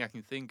other thing I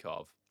can think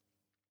of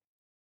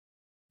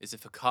is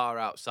if a car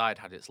outside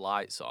had its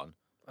lights on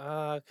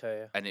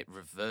Okay. and it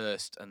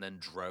reversed and then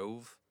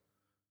drove,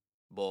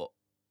 but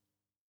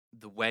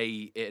the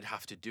way it'd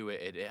have to do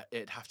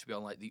it'd have to be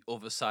on like the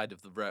other side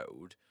of the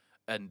road,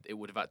 and it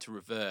would have had to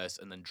reverse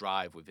and then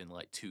drive within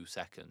like 2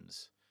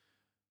 seconds.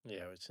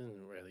 Yeah, which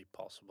isn't really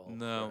possible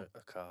No. for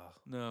a car.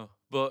 No,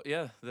 but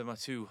yeah, they're my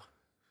two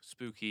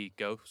spooky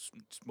ghost,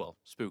 well,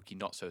 spooky,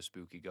 not so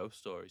spooky ghost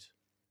stories.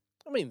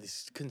 I mean,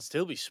 this can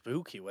still be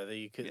spooky. Whether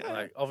you can Yeah.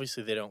 like,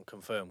 obviously they don't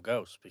confirm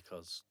ghosts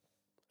because,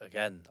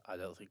 again, I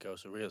don't think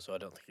ghosts are real, so I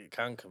don't think it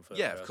can confirm.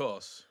 Yeah, of ghosts.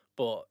 course.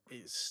 But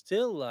it's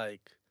still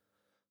like,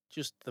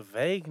 just the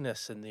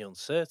vagueness and the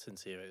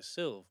uncertainty of it is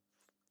still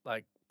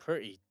like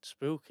pretty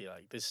spooky.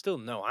 Like, there's still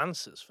no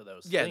answers for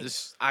those Yeah,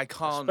 things. I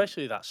can't.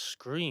 Especially that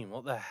scream.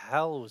 What the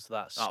hell was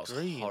that That was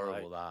scream?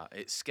 horrible. Like, That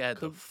it scared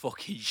the could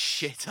fucking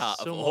shit out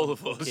of someone all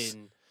of us.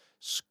 fucking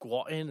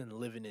squatting and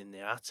living in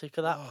the attic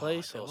of that Oh,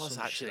 place there or was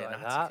some actually shit an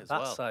like attic that. as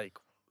That's well. like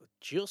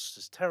just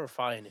as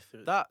terrifying if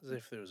That as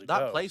if there was a that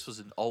ghost. place was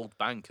an old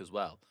bank as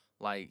well.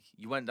 Like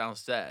you went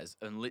downstairs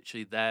and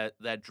literally their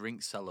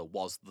drink cellar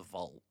was the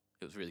vault.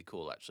 It was really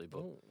cool actually, but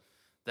Ooh.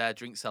 their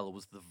drink cellar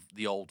was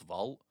the old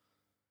vault.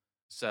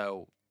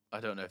 So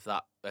I don't know if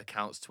that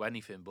accounts to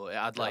anything, but it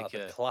had like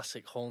the a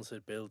classic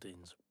haunted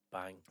buildings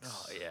banks.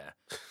 oh yeah.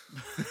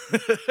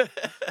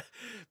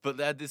 But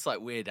they had this like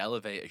weird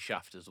elevator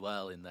shaft as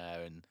well in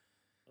there, and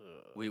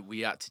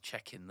we had to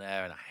check in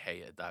there, and I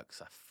hated that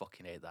because I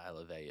fucking hate that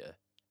elevator.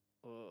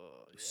 It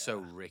was so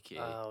rickety.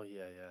 Oh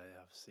yeah,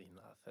 I've seen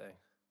that thing.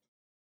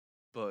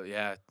 But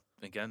yeah,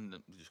 again,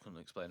 we just couldn't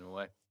explain them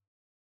away.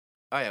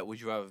 Oh yeah,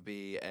 would you rather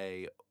be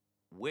a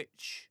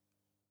witch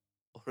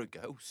or a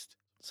ghost?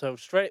 So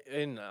straight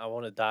in, I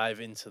want to dive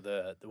into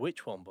the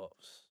witch one, but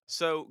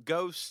So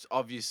ghosts,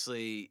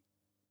 obviously,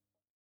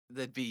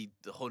 there'd be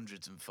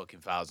hundreds and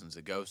fucking thousands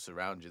of ghosts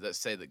around you. Let's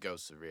say that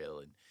ghosts are real,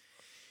 and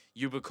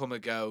you become a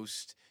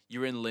ghost.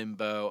 You're in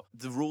limbo.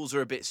 The rules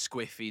are a bit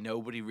squiffy.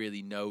 Nobody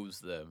really knows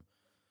them.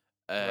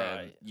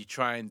 Right. You're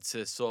trying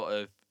to sort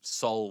of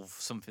solve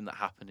something that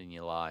happened in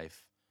your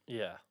life.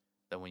 yeah,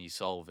 Then when you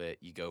solve it,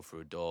 you go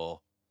through a door.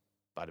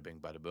 Bada bing,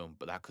 bada boom.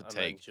 But that could and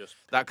then take just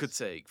that could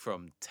take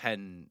from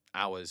 10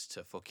 hours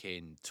to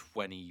fucking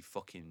 20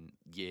 fucking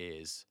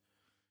years.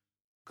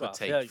 Could Well, I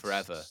feel take like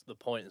forever. The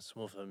point in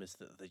some of them is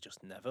that they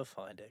just never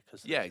find it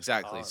because Yeah,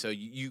 exactly. So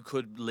you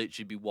could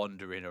literally be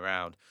wandering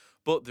around,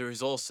 but there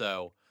is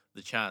also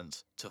the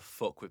chance to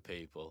fuck with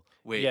people,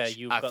 which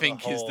you've I got the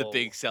think is the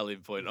big whole- selling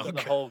point you've on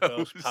got the whole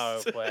ghost Ghost. power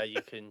of where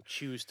you can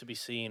choose to be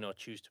seen or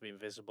choose to be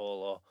invisible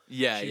or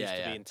yeah, choose yeah, to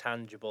yeah. be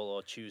intangible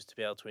or choose to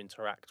be able to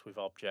interact with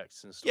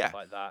objects and stuff Yeah.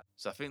 like that.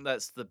 So I think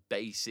that's the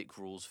basic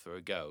rules for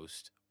a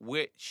ghost.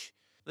 Which,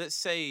 let's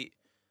say,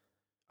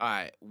 all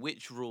right,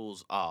 which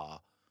rules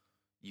are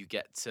you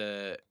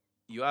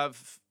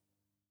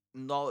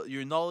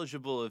you're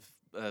knowledgeable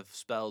of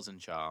spells and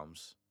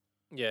charms.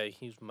 Yeah, you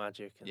can use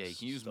magic. And Yeah, you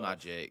can use stuff.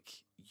 magic.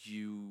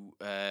 You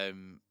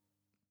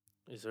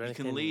Is there you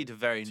anything can lead a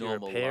very to your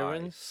normal life.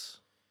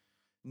 appearance?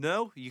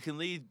 No, you can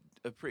lead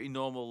a pretty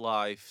normal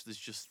life. There's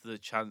just the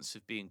chance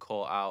of being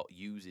caught out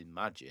using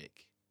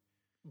magic.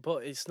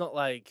 But it's not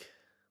like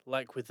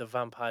with the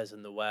vampires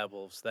and the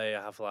werewolves, they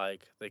have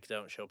they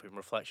don't show up in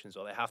reflections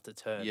or they have to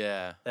turn.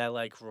 Yeah. They're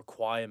like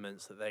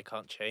requirements that they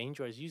can't change.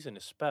 Whereas using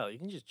a spell, you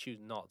can just choose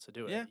not to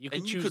do it. Yeah. You could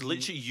and you choose could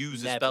literally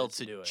use a never spell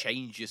to do to it.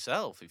 change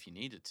yourself if you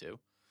needed to.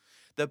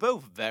 They're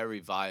both very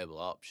viable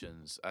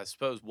options. I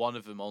suppose one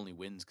of them only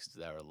wins because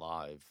they're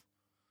alive.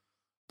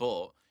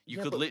 But you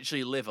Yeah, could but-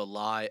 literally live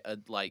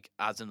like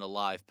as an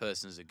alive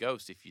person as a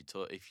ghost if you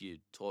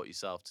taught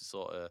yourself to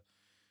sort of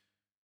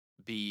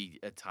be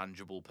a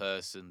tangible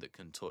person that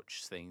can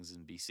touch things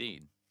and be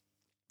seen.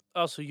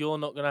 Oh, so you're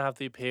not gonna have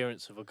the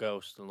appearance of a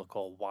ghost and look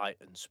all white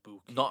and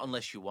spooky. Not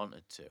unless you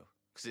wanted to,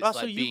 because it's Oh, like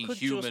so you being could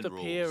human just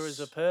appear rules. as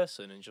a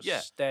person and just Yeah.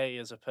 stay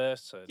as a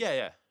person. Yeah,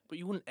 yeah. But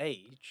you wouldn't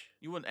age.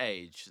 You wouldn't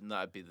age, and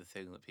that'd be the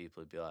thing that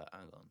people would be like,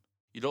 "Hang on."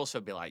 You'd also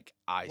be like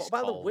ice What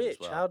about the cold witch? as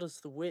well. How does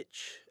the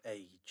witch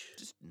age?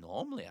 Just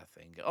normally, I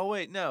think. Oh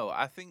wait, no.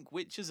 I think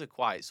witches are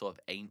quite sort of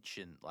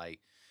ancient.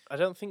 Like, I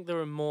don't think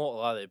they're immortal,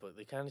 are they? But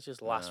they kind of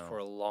just last No. for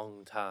a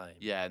long time.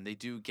 yeah, and they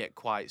do get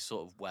quite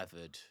sort of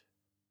weathered.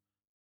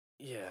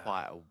 Yeah.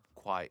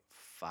 quite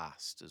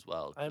fast as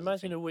well. I 'cause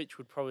imagine think- a witch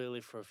would probably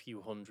live for a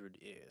few hundred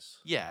years.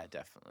 Yeah,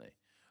 definitely.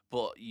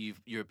 But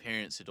your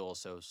appearance would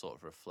also sort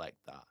of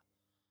reflect that.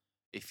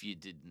 If you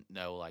didn't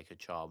know like a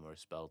charm or a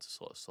spell to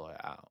sort of sort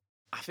it out.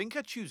 I think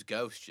I'd choose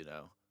ghost, you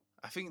know.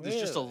 I think there's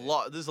just a Really?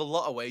 lot there's a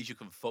lot of ways you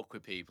can fuck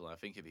with people, and I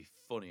think it'd be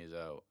funny as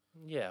hell.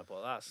 Yeah,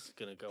 but that's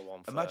gonna go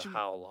on for Imagine-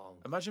 how long?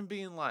 Imagine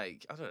being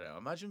like, I don't know,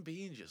 imagine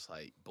being just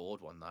like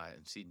bored one night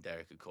and seeing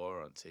Derek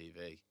Acora on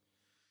TV.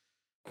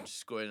 And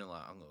just going and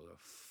like, I'm gonna go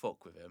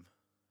fuck with him.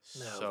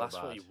 No, So that's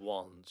bad. what he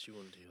wants. You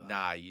wouldn't do that.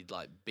 Nah, you'd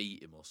like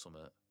beat him or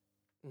something.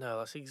 No,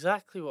 that's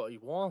exactly what he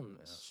Yeah,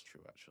 wants. that's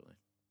true actually.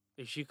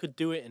 If you could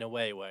do it in a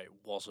way where it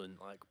wasn't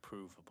like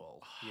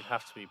provable, you'd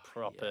have to be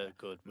proper Yeah,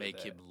 good. With Make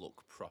it. him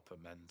look proper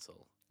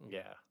mental.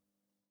 Yeah.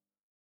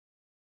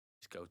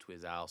 Just go to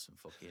his house and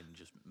fucking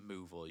just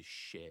move all his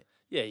shit.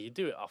 Yeah, you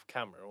do it off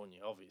camera, wouldn't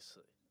you?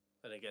 Obviously.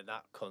 And again,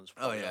 that cunt's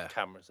probably yeah. on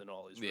cameras and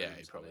all his Yeah, rooms.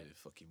 he on probably it.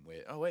 fucking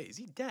weird. Oh wait, is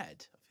he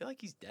dead? I feel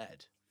like he's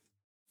dead.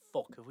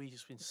 Fuck, have we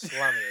just been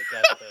slamming a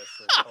dead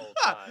person this whole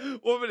time?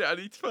 1 minute, I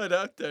need to find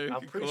out Derek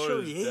I'm pretty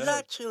sure he is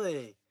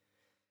actually.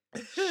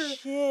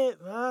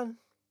 Shit, man.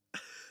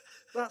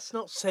 That's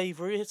not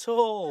savoury at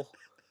all.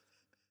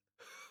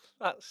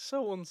 That's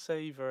so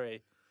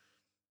unsavoury.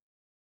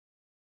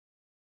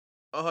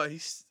 Oh,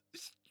 he's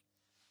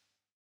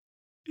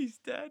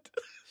dead.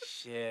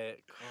 Shit,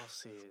 of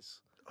course he is.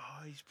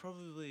 Oh, he's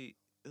probably.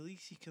 At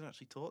least he can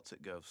actually talk to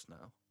ghosts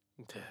now.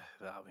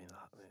 That'll be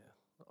that,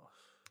 yeah. Oh,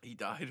 He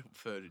died on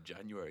 3rd of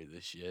January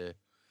this year.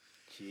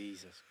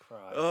 Jesus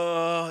Christ.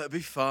 Oh, it'll be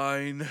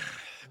fine.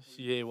 This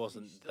year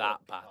wasn't that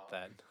bad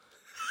then.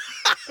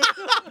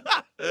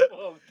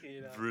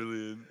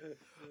 Brilliant.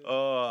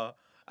 Oh,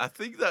 I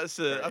think that's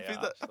a. I Pretty think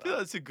harsh, I think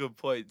that's a good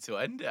point to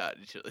end it.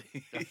 Actually.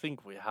 I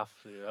think we have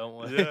to,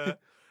 don't we? Yeah,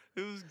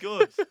 it was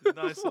good.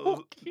 Nice little,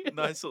 Fucking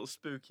nice little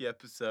spooky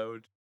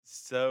episode.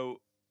 So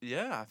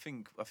yeah, I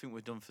think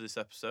we're done for this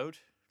episode.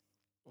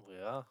 We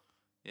are.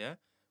 Yeah,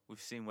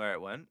 we've seen where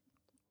it went.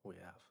 We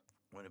have.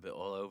 Went a bit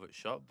all over the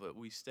shop, but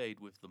we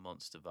stayed with the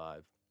monster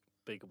vibe,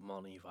 Big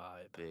money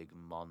vibe. big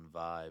mon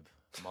vibe,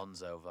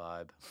 Monzo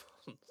vibe.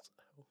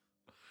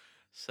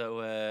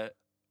 So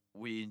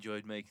we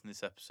enjoyed making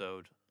this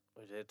episode.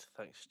 We did.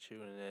 Thanks for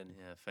tuning in.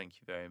 Yeah, thank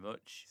you very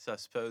much. So I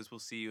suppose we'll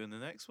see you in the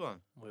next one.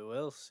 We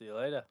will. See you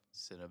later.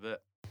 See you in a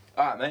bit.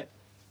 All right, mate.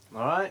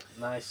 All right.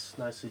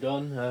 Nicely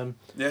done.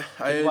 Yeah,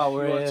 While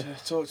we're here-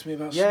 to talk to me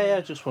about. Yeah.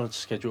 Just wanted to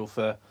schedule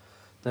for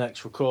the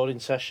next recording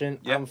session.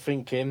 Yeah. I'm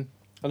thinking.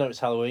 I know it's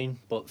Halloween,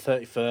 but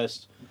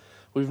 31st.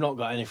 We've not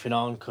got anything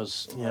on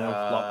because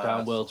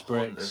lockdown, world's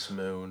bricks.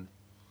 Moon.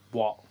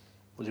 What?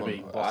 What do you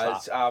mean?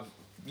 What's that?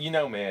 You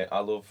know me, I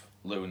love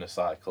lunar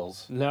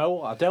cycles.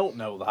 No, I don't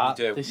know that.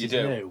 You do, This you is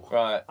do. new.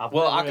 Right. I've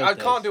well, never I heard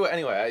can't this. do it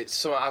anyway. It's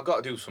something, I've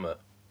got to do something.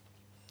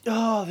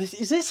 Oh,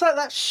 is this like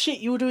that shit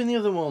you were doing the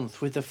other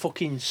month with the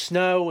fucking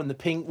snow and the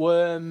pink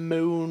worm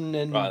moon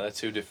and... Right, they're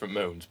two different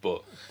moons,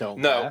 but Don't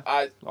no,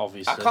 care,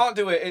 obviously. I can't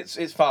do it.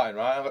 It's fine,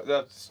 right?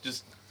 That's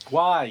just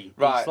Why?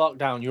 Right. It's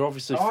lockdown. You're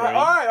obviously free. all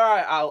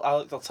right.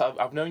 I'll tell.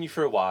 I've known you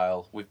for a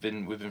while. We've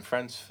been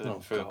friends for Oh, a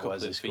God, couple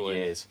where's of this for going?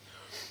 years.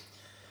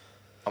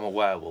 I'm a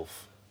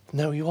werewolf.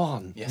 No, you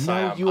aren't. Yes, no, I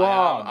am. you I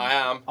aren't.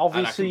 am.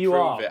 Obviously and I can you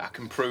prove are. It. I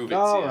can prove it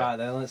All to you. right,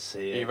 then, let's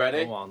see it. You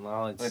ready? Come on,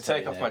 I'm gonna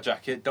take off my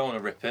jacket. Don't want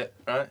to rip it.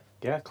 Right.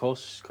 Yeah, of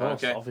course.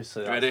 Okay.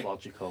 Obviously, You that's ready?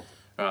 logical.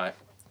 Right.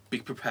 Be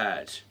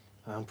prepared.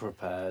 I'm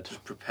prepared.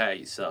 Just prepare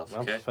yourself.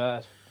 I'm Okay.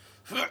 prepared.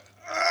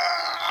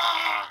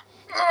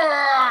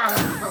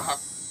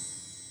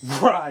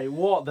 Right,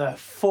 what the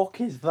fuck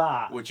is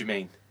that? What do you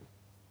mean?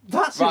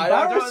 That's Right,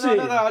 embarrassing.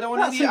 I don't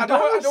want That's any. I don't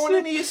want embarrassing.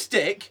 any of your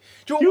stick.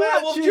 Do you know You what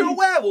werewolf? Do you know actually-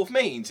 what werewolf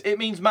means? It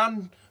means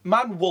man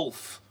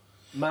wolf.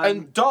 Man,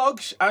 And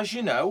dogs, as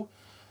you know,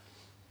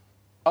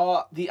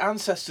 are the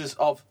ancestors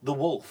of the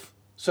wolf.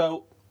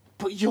 So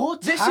but you're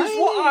this tiny. is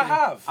what I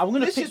have. I'm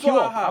gonna This pick is you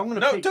what up. I have. I'm gonna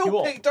no, pick don't you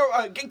up. pick.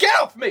 Don't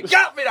get off me.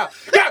 Get off me now.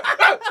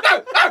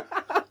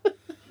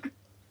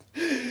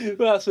 No.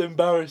 That's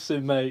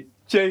embarrassing, mate.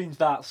 Change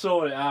that.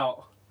 Sort it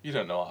out. You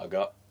don't know what I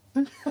got.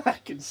 I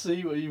can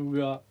see what you've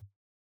got.